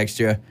want to text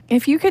you.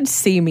 If you could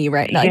see me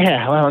right now.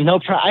 Yeah, well, no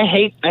problem.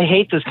 I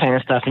hate this kind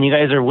of stuff, and you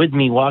guys are with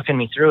me, walking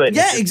me through it.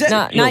 Yeah,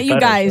 exactly. Not you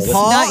better, guys. so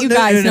Paul, Not you no,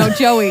 guys. no. No,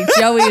 Joey.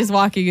 Joey is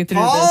walking you through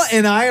Paul this.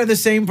 and I are the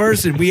same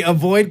person. We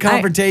avoid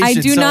confrontation. I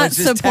do so not it's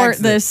just support text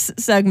it. this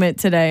segment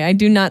today. I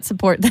do not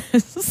support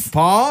this.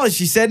 Paul, has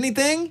she said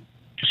anything?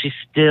 She's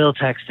still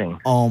texting.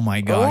 Oh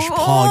my gosh,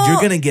 Paul, you're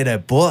going to get a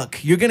book.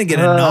 You're going to get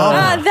a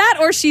novel. That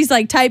or she's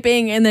like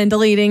typing and then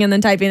deleting and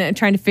then typing and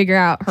trying to figure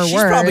out her words.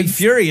 She's probably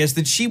furious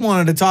that she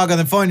wanted to talk on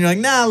the phone. You're like,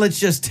 nah, let's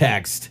just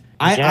text.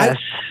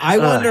 I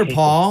wonder,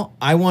 Paul,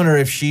 I wonder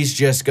if she's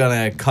just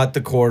going to cut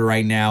the cord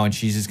right now and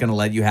she's just going to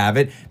let you have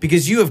it,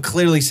 because you have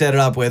clearly set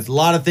it up with a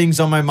lot of things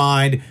on my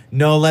mind.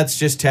 No, let's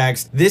just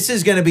text. This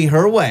is going to be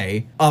her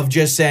way of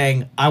just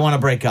saying, I want to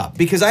break up,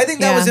 because I think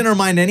that was in her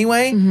mind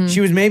anyway. Mm-hmm.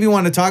 She was maybe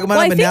wanting to talk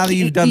about it, but now that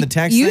you've done the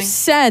text thing. You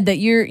said that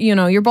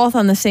you're both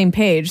on the same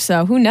page,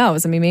 so who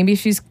knows? I mean, maybe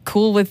she's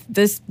cool with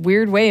this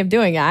weird way of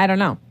doing it. I don't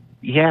know.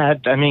 Yeah,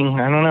 I mean,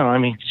 I don't know. I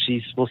mean,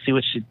 we'll see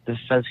what this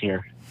says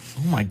here.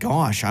 Oh my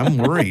gosh, I'm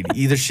worried.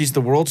 Either she's the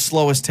world's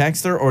slowest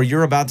texter or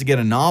you're about to get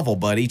a novel,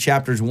 buddy.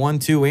 Chapters 1,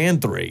 2,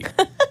 and 3.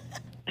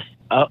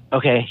 Oh,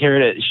 okay. Here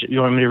it is.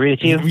 You want me to read it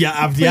to you?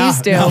 Yeah, Please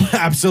do. No,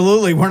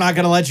 absolutely. We're not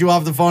going to let you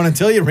off the phone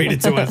until you read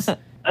it to us.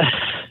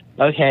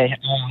 Okay.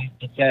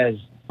 It says,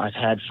 I've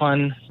had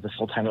fun this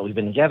whole time that we've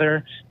been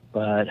together,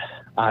 but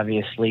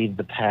obviously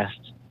the past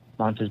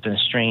month has been a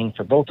strain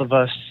for both of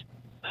us.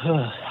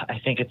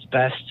 I think it's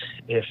best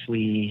if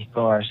we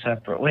go our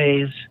separate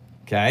ways.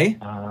 Okay.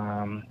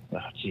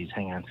 Geez,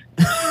 hang on.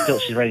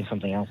 She's writing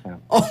something else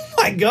now. Oh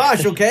my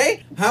gosh,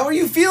 okay. How are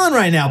you feeling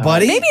right now,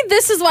 buddy? Maybe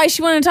this is why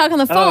she wanted to talk on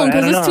the phone,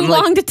 because it's too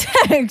long to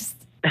text.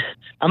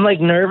 I'm like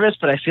nervous,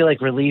 but I feel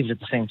like relieved at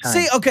the same time.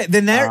 See, okay,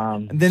 then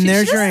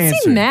there's your answer.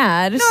 She seem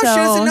mad. No, she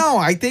doesn't know.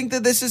 I think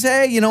that this is,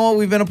 hey, you know what?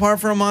 We've been apart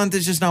for a month.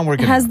 It's just not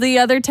working. Has the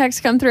other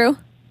text come through?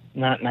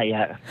 Not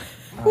yet.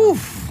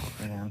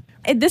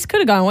 This could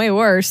have gone way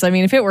worse. I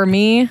mean, if it were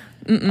me.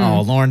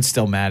 Oh, Lauren's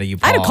still mad at you,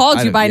 Paul. I'd have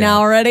called you by now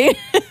already.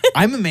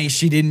 I'm amazed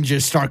she didn't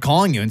just start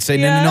calling you and say,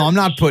 no, I'm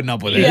not putting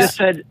up with this.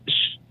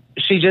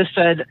 She just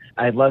said,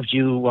 I loved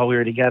you while we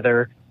were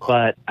together,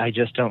 but I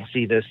just don't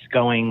see this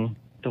going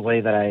the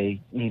way that I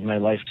need my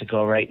life to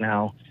go right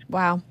now.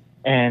 Wow.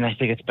 And I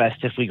think it's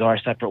best if we go our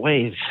separate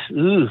ways.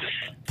 Ooh.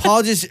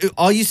 Paul,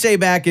 all you say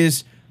back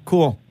is,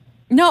 cool.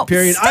 No,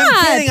 period. Stop.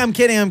 I'm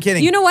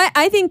kidding. You know what?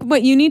 I think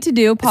what you need to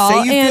do,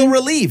 Paul. Say you feel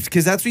relieved,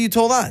 because that's what you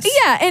told us.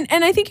 Yeah,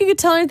 and I think you could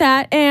tell her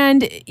that.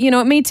 And,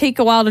 it may take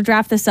a while to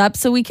draft this up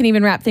so we can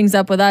even wrap things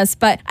up with us.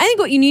 But I think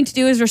what you need to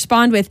do is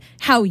respond with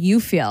how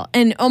you feel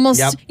and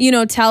almost,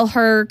 tell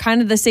her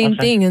kind of the same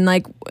thing. And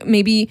like,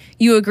 maybe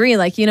you agree,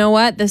 like, you know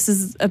what? This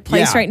is a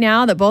place right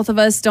now that both of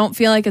us don't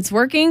feel like it's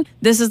working.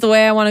 This is the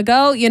way I want to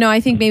go. I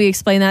think maybe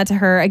explain that to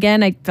her.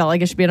 Again, I felt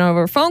like it should be an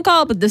over phone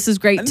call, but this is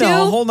great too.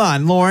 No, hold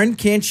on. Lauren,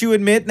 can't you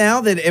admit now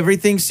that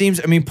everything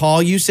seems,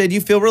 Paul, you said you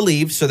feel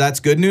relieved, so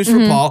that's good news for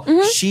Paul.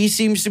 Mm-hmm. She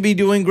seems to be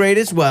doing great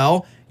as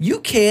well. You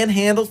can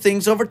handle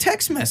things over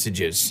text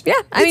messages. Yeah,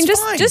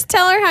 just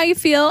tell her how you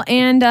feel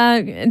and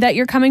that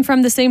you're coming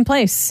from the same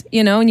place,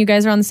 and you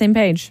guys are on the same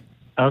page.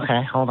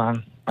 Okay, hold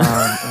on.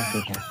 Let's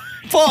see here.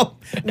 Paul,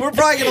 we're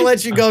probably going to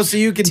let you go so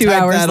you can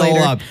type that all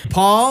up.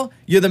 Paul,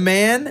 you're the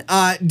man.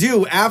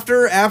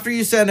 After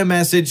you send a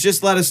message,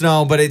 just let us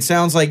know. But it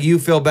sounds like you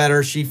feel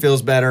better, she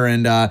feels better,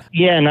 and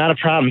yeah, not a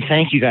problem.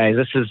 Thank you, guys.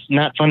 This is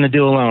not fun to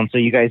do alone, so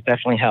you guys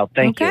definitely helped.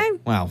 Thank you.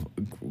 Wow,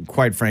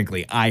 quite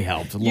frankly, I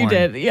helped. Lauren, you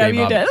did. Yeah,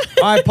 you did.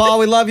 All right, Paul,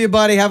 we love you,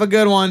 buddy. Have a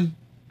good one.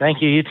 Thank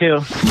you. You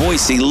too.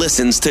 Boise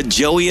listens to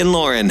Joey and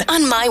Lauren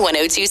on My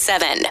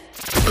 102.7.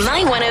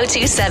 My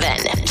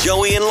 102.7.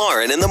 Joey and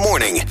Lauren in the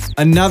morning.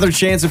 Another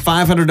chance of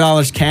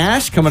 $500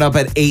 cash coming up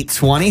at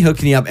 8:20,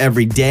 hooking you up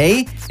every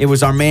day. It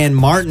was our man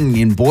Martin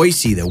in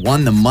Boise that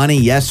won the money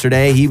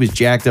yesterday. He was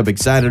jacked up,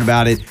 excited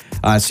about it.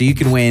 So you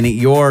can win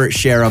your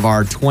share of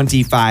our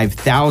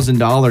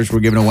 $25,000 we're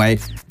giving away.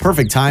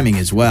 Perfect timing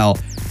as well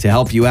to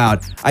help you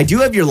out. I do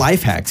have your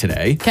life hack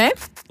today. Okay.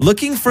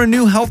 Looking for a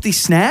new healthy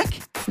snack?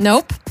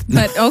 Nope.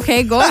 But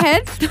okay, go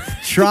ahead.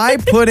 Try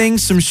putting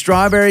some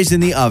strawberries in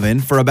the oven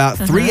for about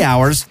 3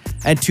 hours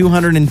at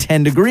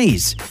 210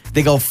 degrees.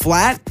 They go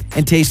flat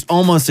and taste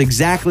almost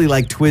exactly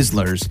like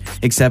Twizzlers,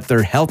 except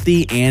they're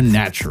healthy and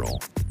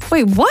natural.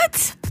 Wait,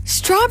 what?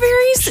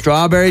 Strawberries?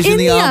 Strawberries in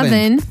the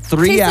oven.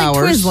 3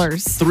 hours. Like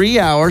Twizzlers. 3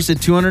 hours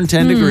at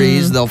 210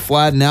 degrees. They'll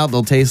flatten out.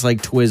 They'll taste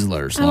like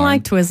Twizzlers. I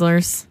like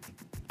Twizzlers.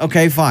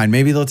 Okay, fine.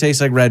 Maybe they'll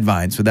taste like red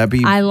vines. Would that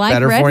be I like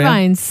better red for you?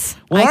 Vines.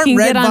 Well, I can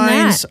get on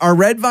that. Are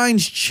red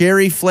vines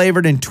cherry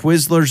flavored and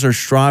Twizzlers are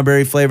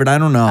strawberry flavored? I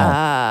don't know.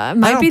 It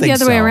might be the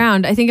other way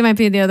around. I think it might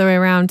be the other way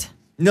around.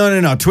 No.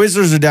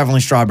 Twizzlers are definitely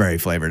strawberry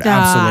flavored.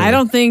 Absolutely. I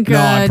don't think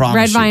red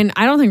vine.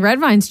 I don't think red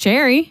vine's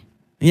cherry.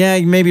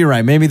 Yeah, maybe you're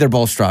right. Maybe they're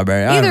both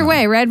strawberry. Either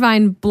way, red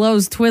vine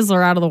blows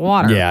Twizzler out of the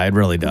water. Yeah, it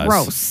really does.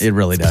 Gross. It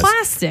really does.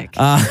 Plastic.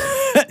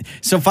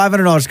 So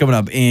 $500 coming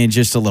up in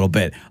just a little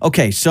bit.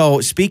 Okay, so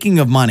speaking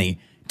of money,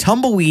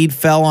 Tumbleweed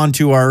fell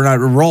onto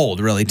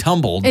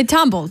tumbled. It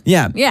tumbled.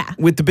 Yeah.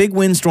 With the big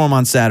windstorm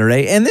on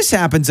Saturday. And this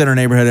happens in our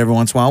neighborhood every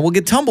once in a while. We'll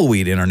get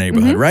tumbleweed in our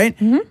neighborhood, right?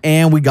 Mm-hmm.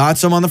 And we got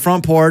some on the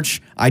front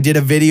porch. I did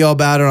a video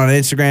about it on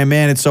Instagram.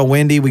 Man, it's so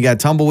windy. We got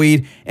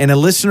tumbleweed. And a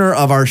listener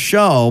of our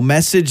show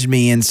messaged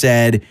me and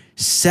said,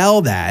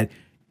 sell that.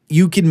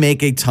 you can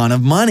make a ton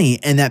of money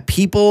and that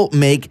people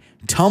make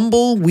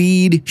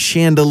tumbleweed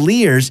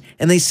chandeliers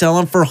and they sell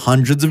them for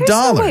hundreds of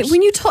dollars. No way.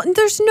 When you told,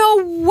 there's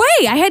no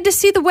way. I had to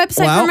see the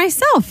website for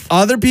myself.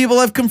 Other people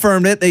have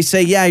confirmed it. They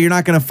say, yeah, you're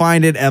not going to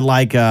find it at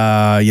like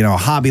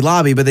Hobby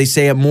Lobby, but they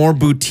say at more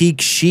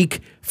boutique chic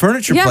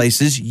furniture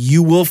places,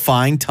 you will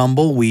find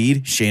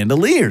tumbleweed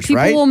chandeliers,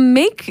 right? People will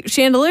make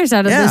chandeliers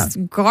out of this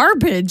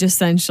garbage,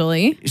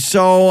 essentially.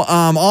 So,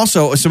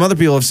 also, some other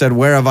people have said,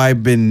 where have I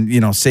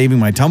been, saving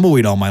my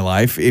tumbleweed all my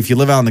life? If you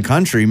live out in the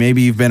country,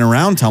 maybe you've been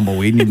around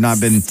tumbleweed and you've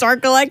not been...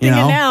 Start collecting it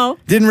now.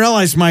 Didn't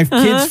realize my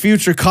kid's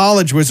future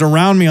college was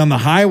around me on the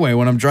highway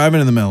when I'm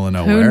driving in the middle of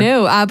nowhere. Who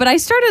knew? But I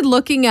started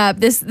looking up,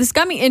 this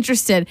got me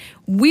interested,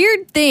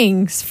 weird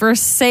things for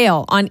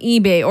sale on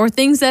eBay or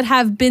things that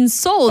have been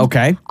sold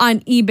on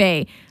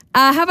eBay.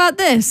 How about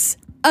this?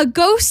 A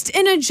ghost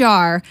in a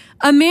jar.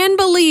 A man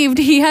believed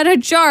he had a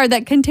jar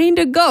that contained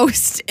a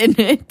ghost in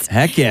it.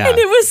 Heck yeah. And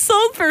it was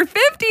sold for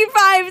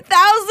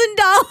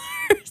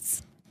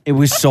 $55,000. It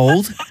was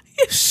sold?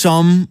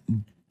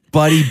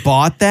 Somebody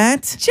bought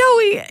that?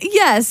 Joey,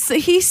 yes.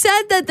 He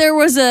said that there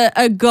was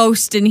a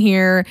ghost in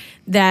here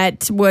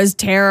that was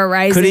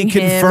terrorizing him. Could he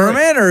confirm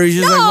it, or he's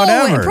just like,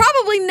 whatever?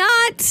 Probably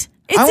not.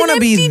 It's I an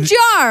empty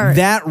jar.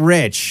 That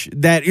rich.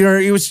 That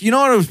it was. You know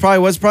what it was?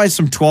 Probably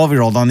some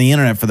 12-year-old on the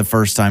internet for the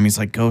first time. He's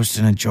like, ghost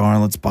in a jar.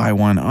 Let's buy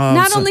one. Oh,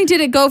 not only did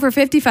it go for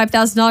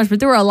 $55,000, but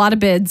there were a lot of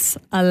bids.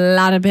 A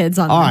lot of bids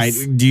on this. All right.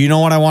 Do you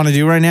know what I want to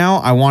do right now?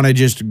 I want to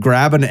just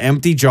grab an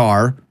empty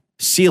jar,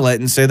 seal it,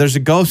 and say there's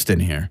a ghost in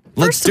here.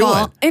 Let's do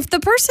it. If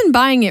the person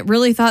buying it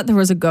really thought there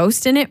was a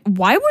ghost in it,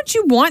 why would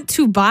you want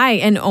to buy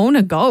and own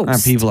a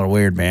ghost? People are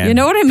weird, man. You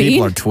know what I mean?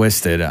 People are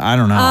twisted. I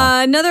don't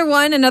know.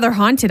 Another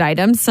haunted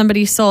item.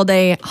 Somebody sold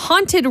a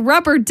haunted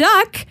rubber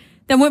duck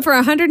that went for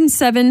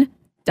 $107.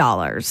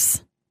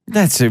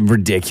 That's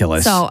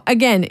ridiculous. So,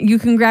 again, you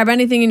can grab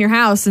anything in your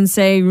house and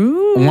say,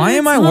 ooh, why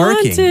am I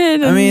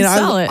working? I mean,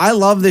 I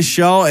love this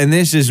show, and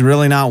this is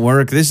really not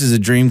work. This is a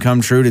dream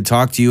come true to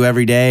talk to you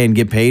every day and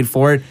get paid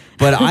for it.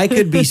 But I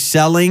could be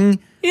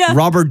selling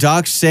rubber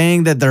ducks,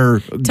 saying that they're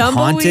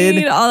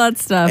haunted, all that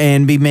stuff,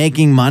 and be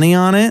making money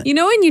on it. You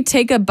know, when you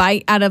take a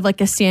bite out of like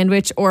a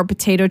sandwich or a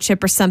potato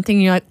chip or something,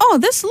 and you're like, oh,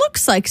 this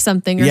looks like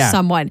something or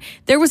someone.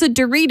 There was a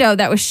Dorito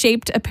that was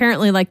shaped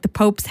apparently like the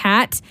Pope's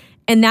hat.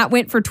 And that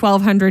went for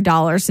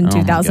 $1,200 in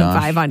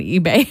 2005 on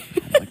eBay. Oh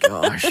my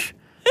gosh.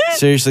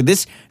 Seriously,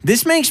 this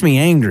makes me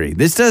angry.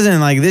 This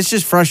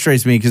just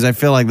frustrates me because I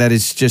feel like that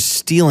is just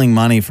stealing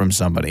money from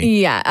somebody.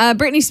 Yeah.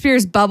 Britney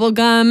Spears bubble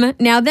gum.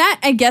 Now that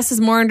I guess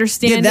is more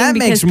understanding because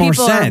makes more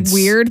people sense. are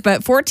weird,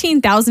 but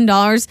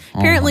 $14,000.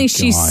 Apparently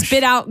she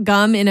spit out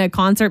gum in a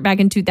concert back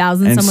in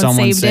 2000. And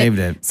someone saved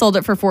it. Sold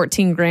it for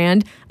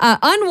 $14,000.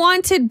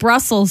 Unwanted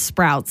Brussels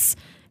sprouts.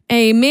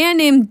 A man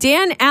named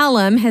Dan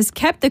Allum has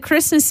kept the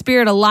Christmas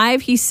spirit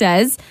alive, he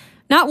says,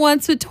 not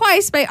once but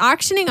twice by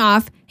auctioning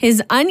off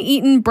his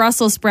uneaten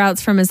Brussels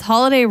sprouts from his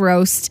holiday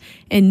roast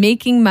and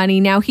making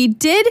money. Now, he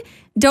did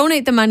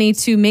donate the money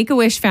to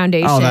Make-A-Wish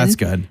Foundation. Oh, that's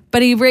good.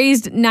 But he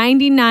raised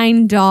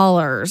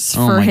 $99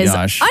 for his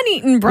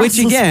uneaten Brussels sprouts.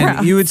 Which,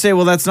 again, you would say,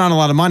 well, that's not a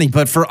lot of money.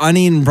 But for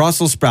uneaten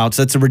Brussels sprouts,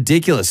 that's a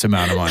ridiculous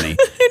amount of money.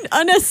 An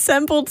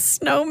unassembled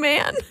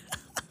snowman.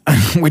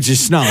 Which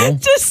is snow.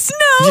 Just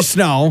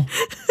snow.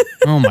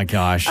 Oh my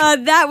gosh.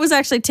 That was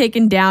actually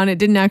taken down. It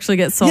didn't actually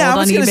get sold on eBay. Yeah, I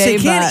was going to say,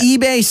 can't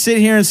eBay sit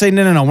here and say,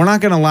 no, we're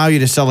not going to allow you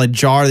to sell a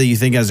jar that you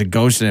think has a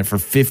ghost in it for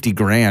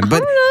 $50,000.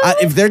 But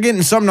if they're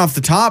getting something off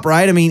the top,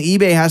 right? I mean,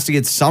 eBay has to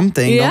get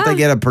something. Yeah. Don't they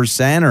get a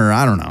percent or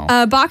I don't know?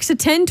 A box of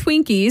 10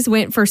 Twinkies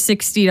went for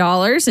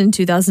 $60 in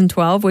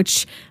 2012,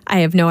 which I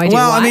have no idea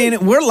why. Well, I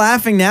mean, we're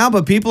laughing now,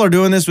 but people are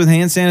doing this with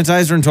hand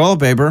sanitizer and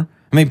toilet paper.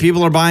 I mean,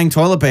 people are buying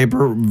toilet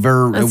paper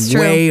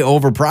way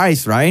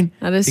overpriced, right?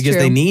 That is because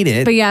they need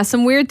it. But yeah,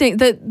 some weird thing.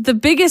 The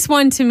biggest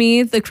one to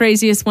me, the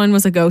craziest one,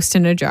 was a ghost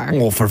in a jar.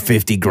 Well, for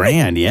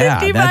 $50,000,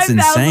 yeah, that's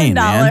insane,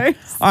 man.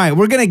 All right,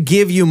 we're gonna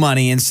give you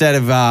money instead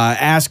of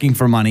asking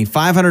for money.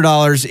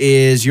 $500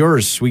 is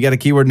yours. We got a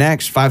keyword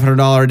next.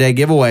 $500 a day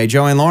giveaway.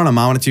 Joey and Lauren on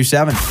My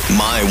 102.7.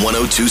 My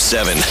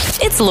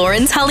 102.7. It's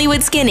Lauren's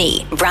Hollywood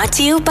Skinny, brought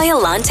to you by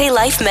Alante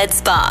Life Med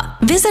Spa.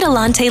 Visit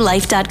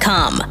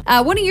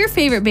AlanteLife.com. One of your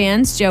favorite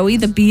bands, Joey,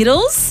 the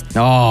Beatles.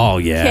 Oh,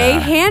 yeah. Okay,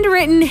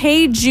 handwritten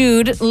Hey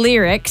Jude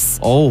lyrics.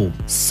 Oh.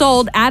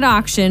 Sold at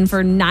auction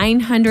for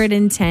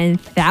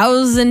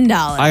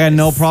 $910,000. I got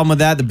no problem with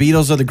that. The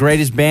Beatles are the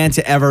greatest band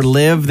to ever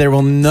live. There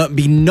will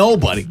be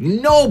nobody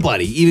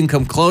even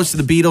come close to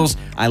the Beatles.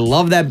 I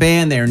love that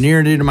band. They are near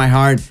and dear to my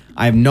heart.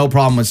 I have no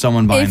problem with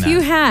someone buying that. If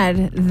you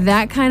had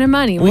that kind of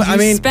money, would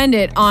you spend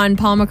it on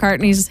Paul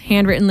McCartney's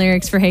handwritten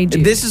lyrics for Hey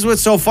Jude? This is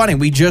what's so funny.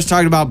 We just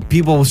talked about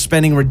people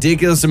spending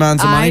ridiculous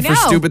amounts of money for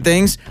stupid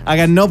things. I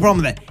got no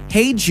problem with that.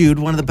 Hey Jude,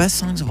 one of the best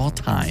songs of all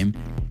time.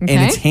 Okay.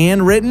 And it's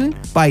handwritten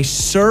by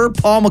Sir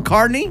Paul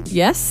McCartney.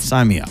 Yes.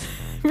 Sign me up.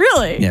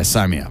 Really? Yeah,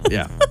 sign me up.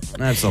 Yeah,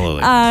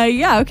 absolutely.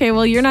 Yeah, okay,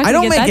 well, you're not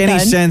going to get that I don't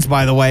make any sense,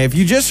 by the way. If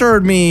you just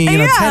heard me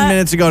 10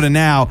 minutes ago to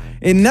now,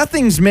 And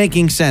nothing's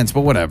making sense,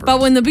 but whatever. But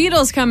when the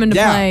Beatles come into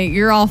play,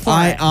 you're all for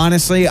it.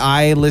 Honestly,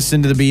 I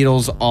listen to the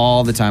Beatles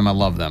all the time. I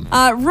love them.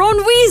 Ron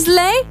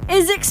Weasley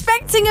is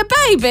expecting a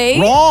baby.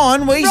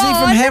 Ron Weasley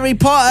from Harry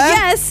Potter?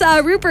 Yes,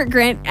 Rupert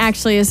Grint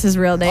actually is his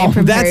real name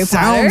from Harry Potter. That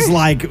sounds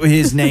like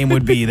his name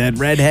would be, that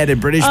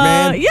redheaded British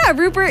man. Yeah,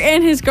 Rupert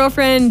and his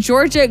girlfriend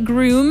Georgia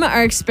Groom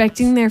are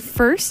expecting their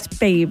first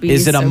baby.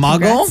 Is it a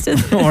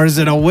muggle or is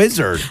it a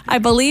wizard? I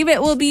believe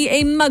it will be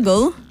a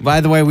muggle.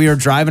 By the way, we were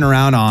driving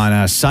around on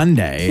a Sunday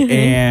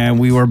and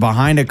we were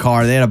behind a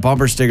car. They had a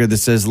bumper sticker that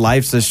says,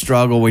 "Life's a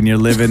struggle when you're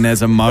living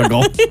as a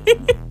muggle."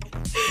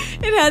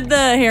 It had the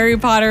Harry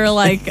Potter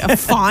a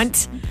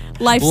font.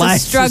 Life's a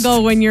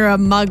struggle when you're a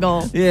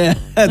muggle. Yeah,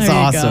 that's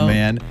awesome,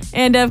 man.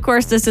 And of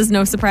course, this is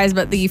no surprise,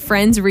 but the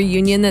Friends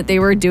reunion that they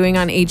were doing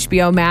on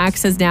HBO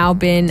Max has now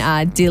been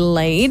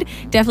delayed.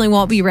 Definitely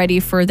won't be ready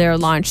for their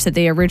launch that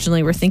they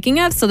originally were thinking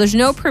of. So there's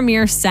no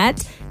premiere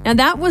set. Now,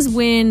 that was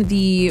when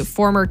the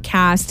former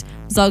cast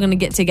was all going to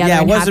get together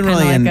and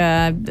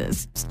have a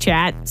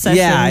chat session.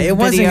 Yeah, it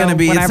wasn't going to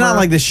be. Whatever. It's not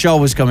like the show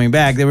was coming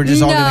back. They were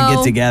just all going to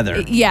get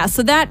together. Yeah,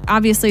 so that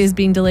obviously is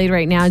being delayed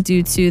right now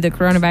due to the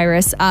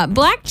coronavirus.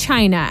 Black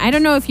China, I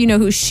don't know if you know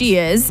who she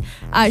is.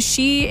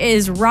 She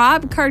is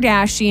Rob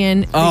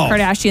Kardashian, the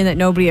Kardashian that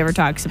nobody ever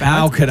talks about.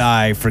 How could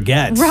I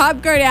forget?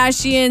 Rob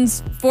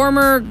Kardashian's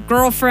former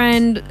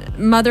girlfriend,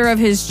 mother of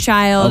his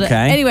child.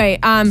 Okay. Anyway,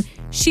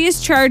 she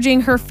is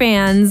charging her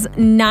fans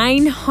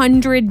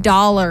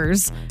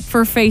 $900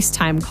 for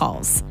FaceTime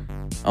calls.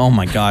 Oh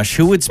my gosh,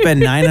 who would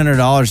spend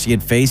 $900 to get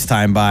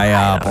FaceTime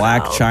by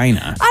Black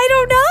China? I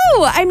don't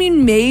know. I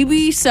mean,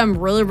 maybe some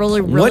really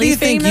What do you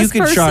think you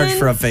could charge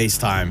for a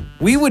FaceTime?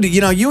 We would,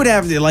 you would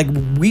have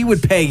we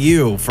would pay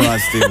you for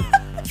us to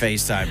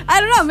FaceTime.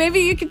 I don't know. Maybe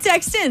you could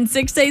text in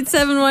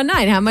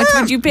 68719. How much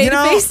would you pay to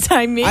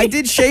FaceTime me? I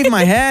did shave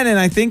my head, and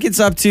I think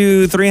it's up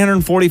to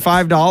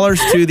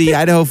 $345 to the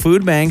Idaho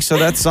Food Bank, so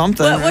that's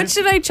something. What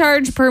should I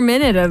charge per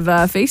minute of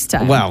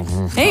FaceTime? Well,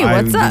 hey,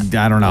 what's up?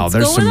 I don't know. What's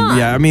there's going on?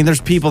 I mean,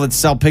 there's people that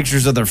sell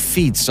pictures of their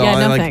feet. So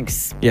yeah, no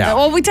thanks. Yeah.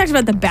 Well, we talked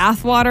about the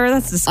bath water.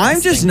 That's disgusting.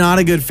 I'm just not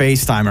a good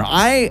FaceTimer.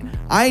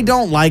 I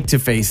don't like to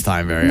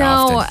FaceTime very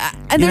often. No,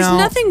 and there's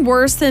nothing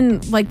worse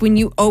than when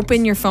you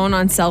open your phone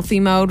on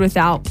selfie mode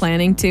without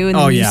planning to, and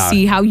then you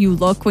see how you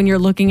look when you're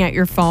looking at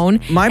your phone.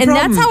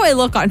 That's how I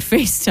look on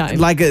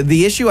FaceTime.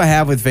 The issue I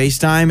have with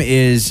FaceTime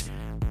is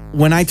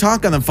when I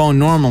talk on the phone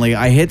normally,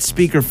 I hit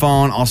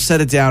speakerphone, I'll set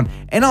it down,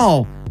 and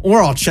I'll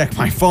check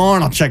my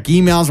phone, I'll check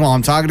emails while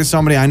I'm talking to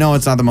somebody. I know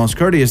it's not the most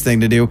courteous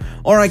thing to do.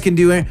 Or I can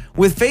do it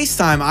with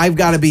FaceTime. I've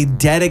got to be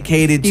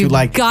dedicated to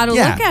gotta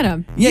look at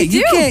them. Yeah,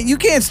 you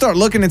can't start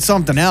looking at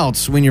something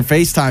else when you're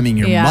FaceTiming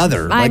your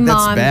mother. My that's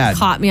mom bad.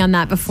 caught me on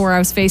that before. I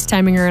was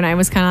FaceTiming her and I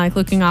was kind of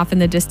looking off in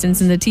the distance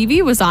and the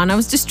TV was on. I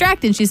was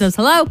distracted. She says,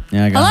 "Hello."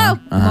 Yeah, I go, "Hello."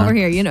 I'm over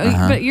here.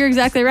 But you're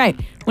exactly right.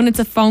 When it's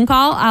a phone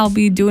call, I'll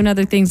be doing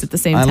other things at the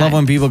same time. I love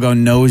when people go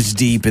nose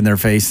deep in their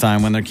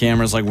FaceTime when their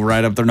camera's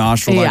right up their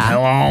nostril,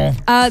 hello.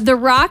 The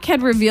Rock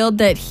had revealed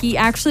that he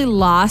actually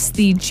lost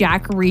the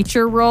Jack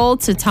Reacher role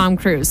to Tom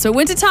Cruise. So it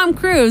went to Tom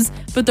Cruise,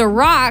 but The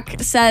Rock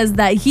says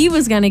that he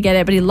was going to get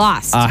it, but he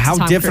lost. How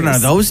Tom different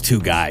Cruise. are those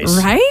two guys?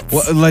 Right?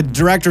 Well, the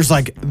director's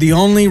the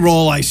only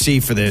role I see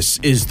for this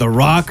is The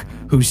Rock,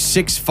 who's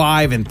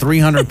 6'5" and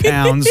 300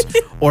 pounds,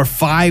 or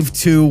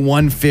 5'2",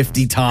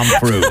 150 Tom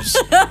Cruise.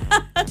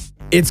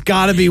 It's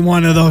got to be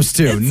one of those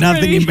two.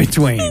 Nothing in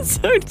between. It's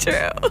so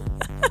true.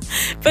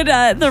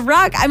 But The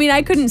Rock,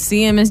 I couldn't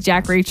see him as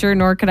Jack Reacher,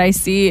 nor could I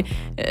see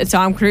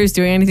Tom Cruise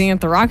doing anything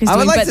that The Rock is doing. I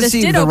would like to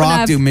see The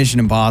Rock do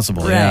Mission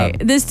Impossible. Right.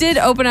 Yeah. This did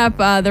open up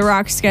The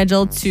Rock's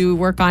schedule to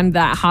work on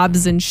that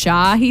Hobbs and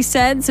Shaw, he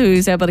said, so he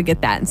was able to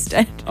get that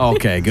instead.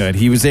 Okay, good.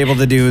 He was able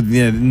to do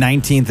the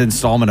 19th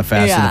installment of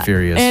Fast and the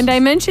Furious. And I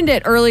mentioned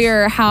it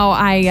earlier how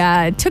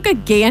I took a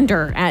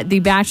gander at The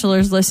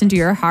Bachelor's Listen to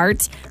Your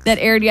Heart that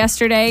aired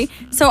yesterday.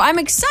 So I'm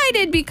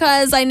excited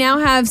because I now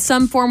have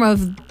some form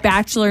of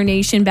Bachelor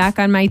Nation back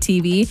on my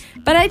TV,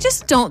 but I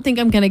just don't think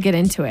I'm going to get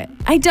into it.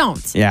 I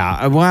don't.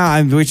 Yeah,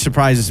 well, which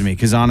surprises me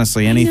because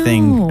honestly,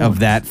 anything of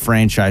that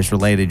franchise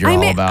related, you're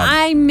all about.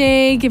 I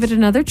may give it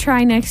another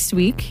try next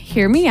week.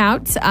 Hear me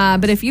out.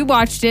 But if you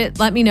watched it,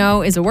 let me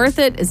know. Is it worth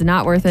it? Is it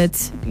not worth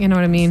it? You know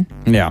what I mean?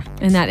 Yeah.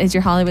 And that is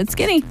your Hollywood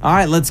Skinny. All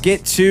right, let's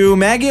get to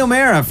Maggie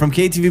O'Mara from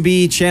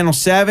KTVB Channel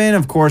 7.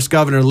 Of course,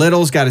 Governor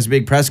Little's got his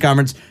big press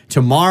conference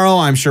tomorrow.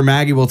 I'm sure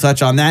Maggie will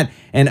touch on that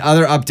and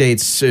other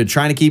updates,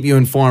 trying to keep you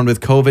informed with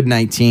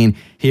COVID-19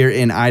 here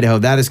in Idaho.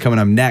 That is coming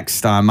up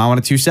next on My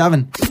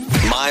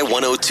 102.7. My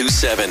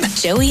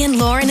 102.7. Joey and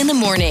Lauren in the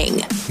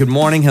morning. Good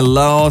morning.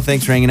 Hello.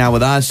 Thanks for hanging out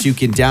with us. You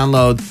can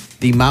download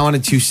the My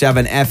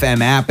 102.7 FM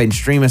app and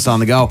stream us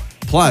on the go.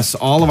 Plus,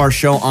 all of our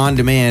show on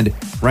demand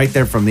right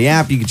there from the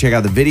app. You can check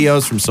out the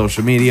videos from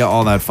social media,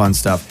 all that fun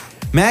stuff.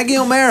 Maggie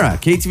O'Mara,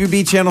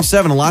 KTVB Channel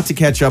 7. A lot to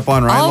catch up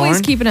on, right, Always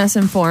Lauren? keeping us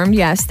informed.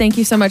 Yes. Thank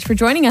you so much for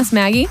joining us,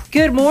 Maggie.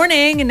 Good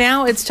morning.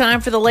 Now it's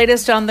time for the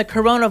latest on the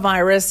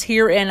coronavirus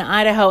here in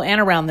Idaho and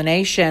around the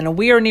nation.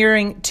 We are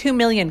nearing 2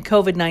 million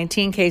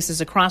COVID-19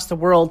 cases across the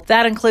world.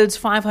 That includes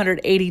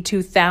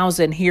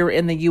 582,000 here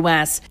in the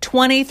U.S.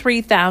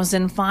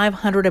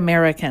 23,500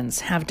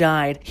 Americans have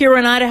died. Here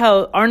in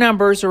Idaho, our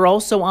numbers are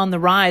also on the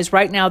rise.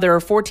 Right now, there are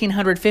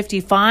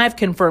 1,455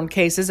 confirmed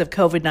cases of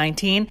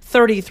COVID-19.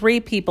 33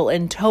 people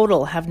in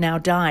total have now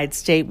died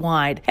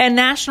statewide. And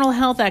national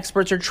health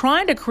experts are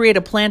trying to create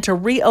a plan to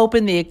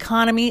reopen the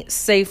economy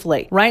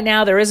safely. Right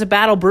now, there is a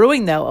battle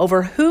brewing, though,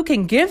 over who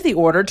can give the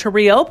order to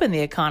reopen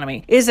the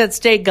economy. Is it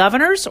state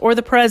governors or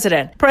the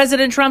president?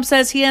 President Trump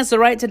says he has the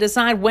right to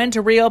decide when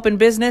to reopen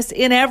business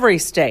in every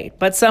state,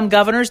 but some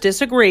governors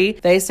disagree.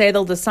 They say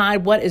they'll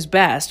decide what is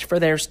best for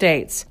their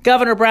states.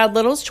 Governor Brad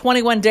Little's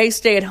 21-day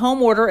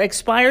stay-at-home order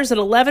expires at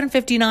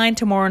 11:59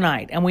 tomorrow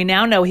night, and we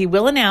now know he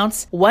will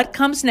announce what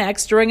comes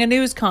next during a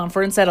news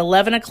conference at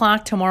 11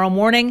 o'clock tomorrow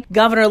morning.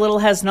 Governor Little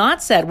has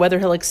not said whether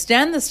he'll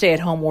extend the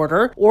stay-at-home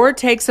order or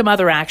take some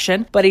other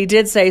action, but he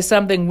did say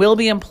something will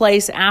be in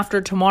place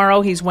after tomorrow.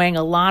 He's weighing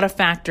a lot of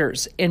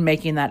factors in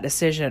making that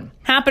decision.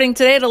 Happening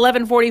today at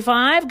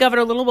 11:45,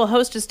 Governor Little will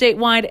host a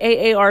statewide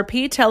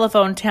AARP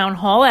telephone town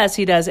hall, as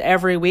he does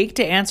every week,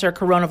 to answer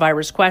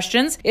coronavirus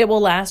questions. It will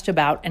last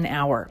about an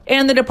hour.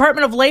 And the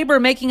Department of Labor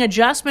making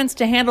adjustments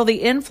to handle the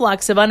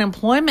influx of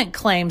unemployment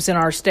claims in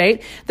our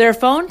state. Their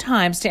phone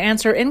times to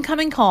answer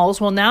incoming calls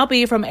will now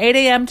be from 8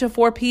 a.m. to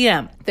 4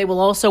 p.m. They will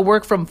also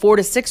work from 4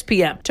 to 6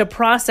 p.m. to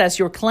process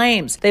your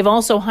claims. They've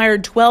also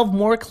hired 12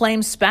 more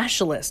claims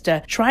specialists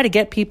to try to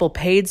get people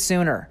paid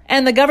sooner.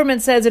 And the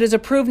government says it has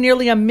approved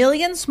nearly 1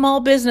 million small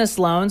business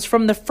loans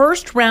from the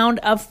first round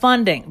of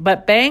funding,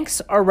 but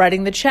banks are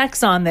writing the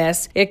checks on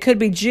this. It could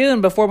be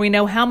June before we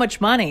know how much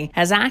money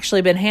has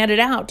actually been handed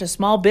out to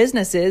small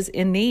businesses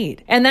in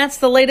need. And that's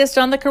the latest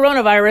on the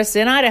coronavirus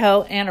in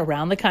Idaho and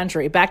around the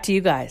country. Back to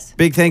you guys.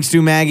 Big thanks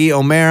to Maggie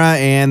O'Mara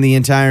and the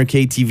entire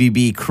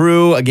KTVB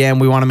crew. Again,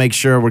 we want to make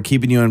sure we're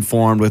keeping you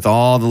informed with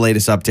all the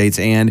latest updates.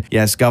 And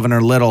yes,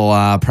 Governor Little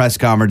press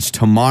conference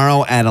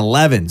tomorrow at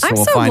 11. So I'm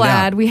we'll so find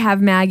glad out. we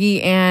have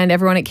Maggie and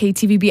everyone at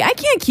KTVB. I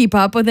can't keep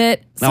up with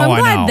it. So Oh, I'm I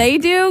glad know. they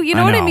do. You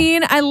know I what I know.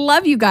 mean? I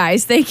love you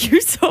guys. Thank you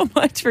so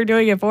much for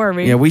doing it for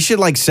me. Yeah, we should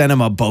like send him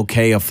a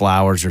bouquet of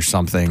flowers or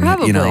something,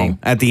 you know, Probably.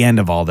 at the end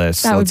of all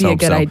this. That would Let's be a hope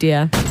good so.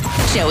 idea.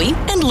 Joey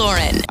and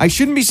Lauren. I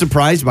shouldn't be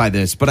surprised by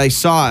this, but I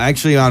saw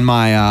actually on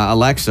my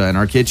Alexa in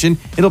our kitchen,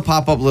 it'll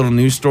pop up little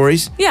news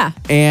stories. Yeah.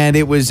 And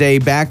it was a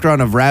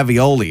background of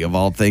ravioli of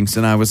all things.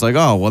 And I was like,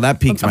 oh, well, that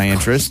piqued my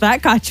interest.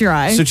 That caught your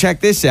eye. So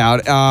check this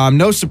out.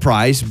 No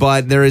surprise,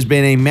 but there has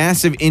been a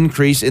massive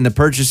increase in the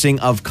purchasing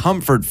of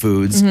comfort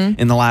foods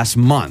in the last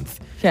month.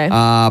 Okay.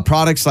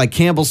 Products like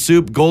Campbell's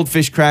soup,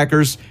 Goldfish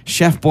crackers,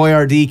 Chef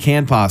Boyardee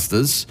canned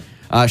pastas,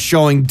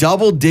 showing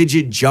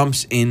double-digit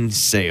jumps in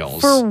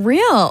sales. For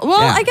real? Well,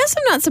 Yeah. I guess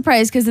I'm not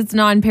surprised because it's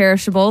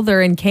non-perishable.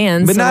 They're in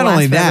cans. But so not they'll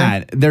only last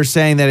forever. that, they're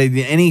saying that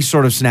any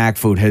sort of snack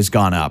food has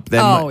gone up.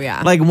 That, Oh,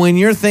 yeah. Like when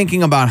you're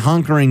thinking about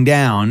hunkering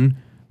down,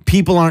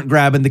 people aren't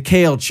grabbing the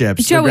kale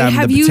chips. They're Joey, grabbing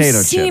have the you potato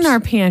seen chips. our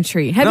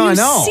pantry? Have No, I you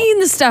know. seen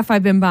the stuff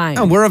I've been buying?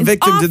 No, we're a It's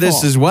victim to this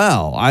awful. as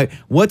well.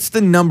 What's the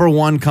number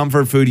one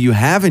comfort food you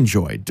have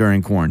enjoyed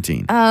during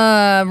quarantine?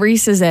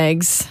 Reese's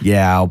eggs.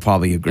 Yeah, I'll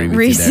probably agree with you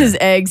Reese's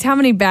there. eggs. How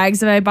many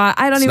bags have I bought?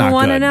 I don't It's even not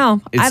want to good.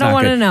 know. It's I don't not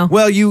want to good. know.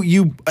 Well,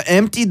 you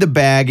emptied the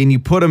bag and you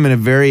put them in a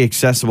very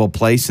accessible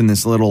place in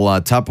this little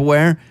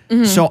Tupperware.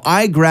 Mm-hmm. So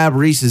I grab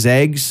Reese's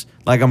eggs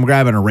like I'm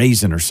grabbing a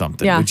raisin or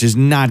something, Yeah. which is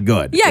not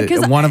good. Yeah,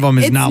 because one of them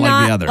is not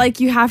like the other. Like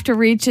you have to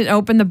reach and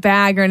open the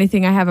bag or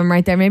anything. I have them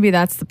right there. Maybe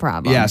that's the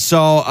problem. Yeah,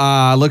 so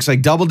looks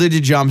like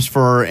double-digit jumps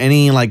for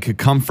any like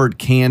comfort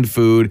canned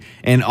food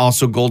and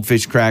also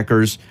Goldfish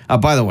crackers.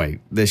 By the way,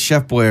 the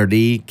Chef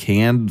Boyardee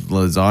canned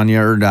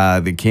lasagna or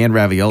the canned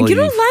ravioli. You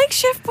don't like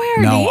Chef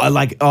Boyardee? No,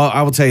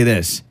 I will tell you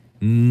this.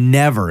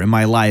 Never in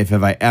my life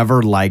have I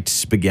ever liked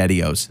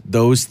SpaghettiOs.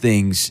 Those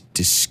things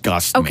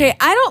disgust me. Okay,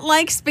 I don't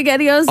like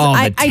SpaghettiOs. Oh, the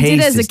I did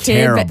taste as a is kid.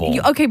 terrible.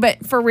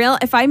 But for real,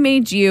 if I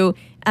made you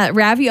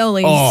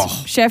raviolis,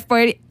 Oh. Chef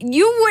Boyardee,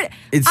 you would.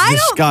 It's I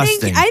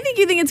disgusting. I think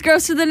you think it's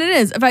grosser than it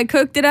is. If I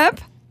cooked it up.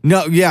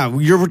 No, yeah,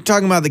 you're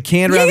talking about the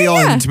canned Yeah, yeah,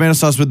 ravioli yeah. and tomato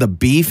sauce with the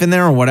beef in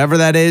there or whatever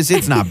that is.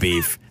 It's not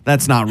beef.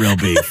 That's not real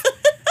beef.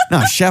 No,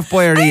 Chef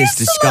Boyardee is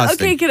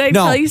disgusting. Okay, can I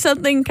tell you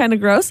something kind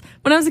of gross?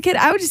 When I was a kid,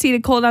 I would just eat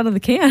it cold out of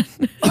the can.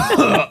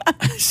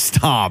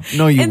 Stop.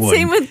 No, you And wouldn't.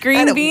 same with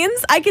green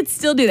beans. I could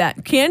still do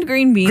that. Canned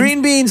green beans.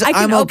 Green beans, I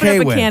can I'm open okay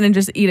up a with. can and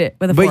just eat it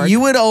with a fork. But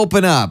you would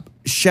open up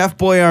Chef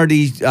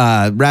Boyardee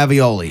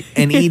ravioli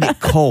and eat it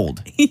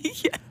cold.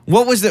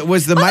 What was it?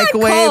 Was the Well,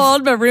 microwave not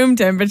cold, but room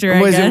temperature,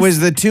 I guess. Was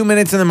the 2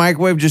 minutes in the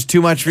microwave just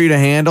too much for you to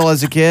handle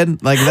as a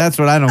kid? Like, that's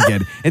what I don't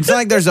get. It's not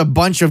like there's a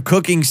bunch of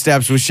cooking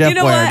steps with Chef You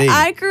know what? Boyardee.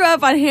 I grew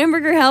up on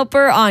Hamburger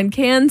Helper, on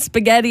canned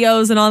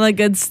SpaghettiOs, and all that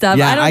good stuff.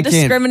 Yeah, I don't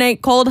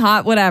discriminate, cold,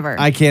 hot, whatever.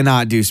 I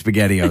cannot do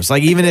SpaghettiOs.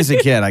 Like, even as a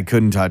kid, I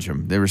couldn't touch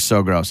them. They were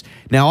so gross.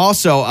 Now,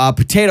 also,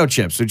 potato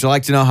chips. Would you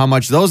like to know how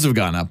much those have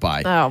gone up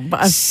by? Oh,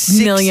 a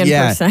million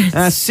percent.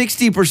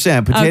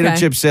 60%. Potato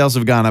chip sales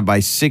have gone up by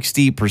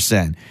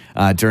 60%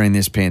 during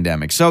this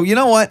pandemic. So, you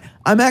know what?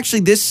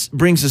 This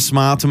brings a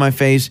smile to my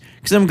face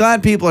because I'm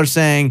glad people are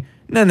saying,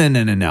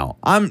 no.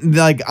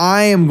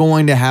 I am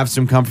going to have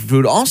some comfort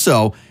food.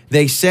 Also,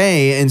 they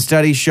say, and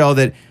studies show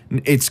that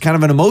it's kind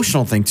of an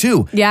emotional thing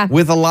too. Yeah.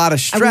 With a lot of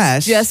stress. I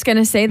was just going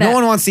to say that. No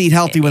one wants to eat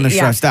healthy when they're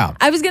stressed out.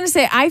 I was going to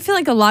say, I feel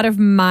like a lot of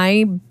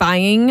my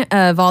buying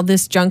of all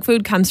this junk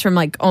food comes from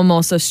like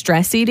almost a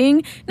stress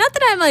eating. Not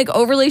that I'm like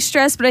overly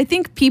stressed, but I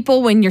think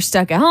people, when you're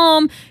stuck at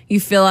home, you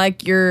feel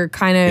like you're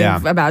kind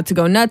of about to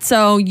go nuts.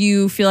 So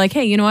you feel like,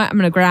 hey, you know what? I'm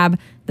going to grab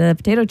the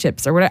potato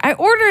chips or whatever. I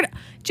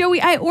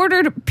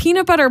ordered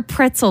peanut butter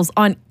pretzels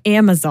on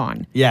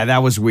Amazon. Yeah,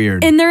 that was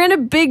weird. And they're in a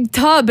big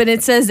tub and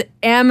it says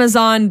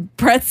Amazon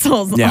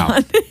pretzels on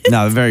it.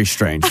 No, very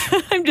strange.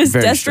 I'm just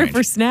very desperate strange.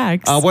 for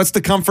snacks. What's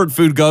the comfort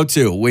food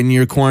go-to when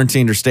you're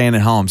quarantined or staying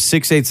at home?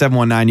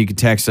 68719, you can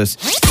text us.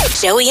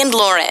 Joey and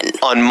Lauren.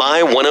 On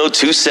My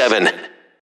 102.7.